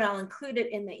me know and I'll include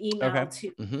it in the email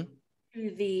to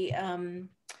the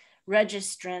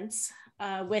registrants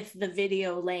with the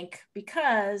video link,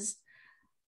 because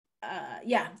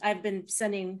I've been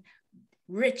sending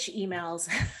rich emails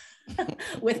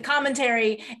with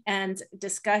commentary and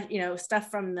discuss, stuff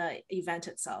from the event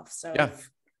itself. So yeah,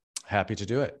 happy to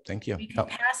do it. Thank you. We can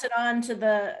pass it on to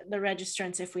the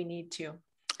registrants if we need to.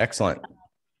 Excellent.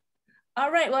 All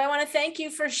right. Well, I want to thank you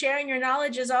for sharing your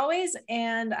knowledge as always,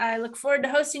 and I look forward to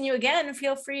hosting you again.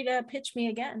 Feel free to pitch me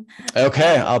again.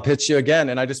 Okay, I'll pitch you again.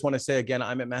 And I just want to say again,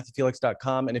 I'm at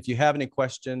MatthewFelix.com. And if you have any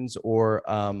questions or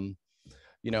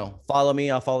follow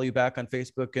me, I'll follow you back on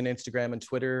Facebook and Instagram and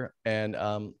Twitter, and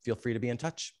feel free to be in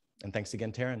touch. And thanks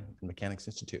again, Taryn from Mechanics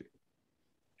Institute.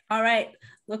 All right.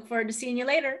 Look forward to seeing you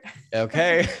later.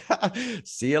 Okay.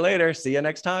 See you later. See you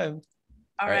next time.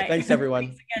 All right. Thanks, everyone.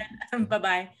 Thanks again.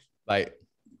 Bye-bye. Bye.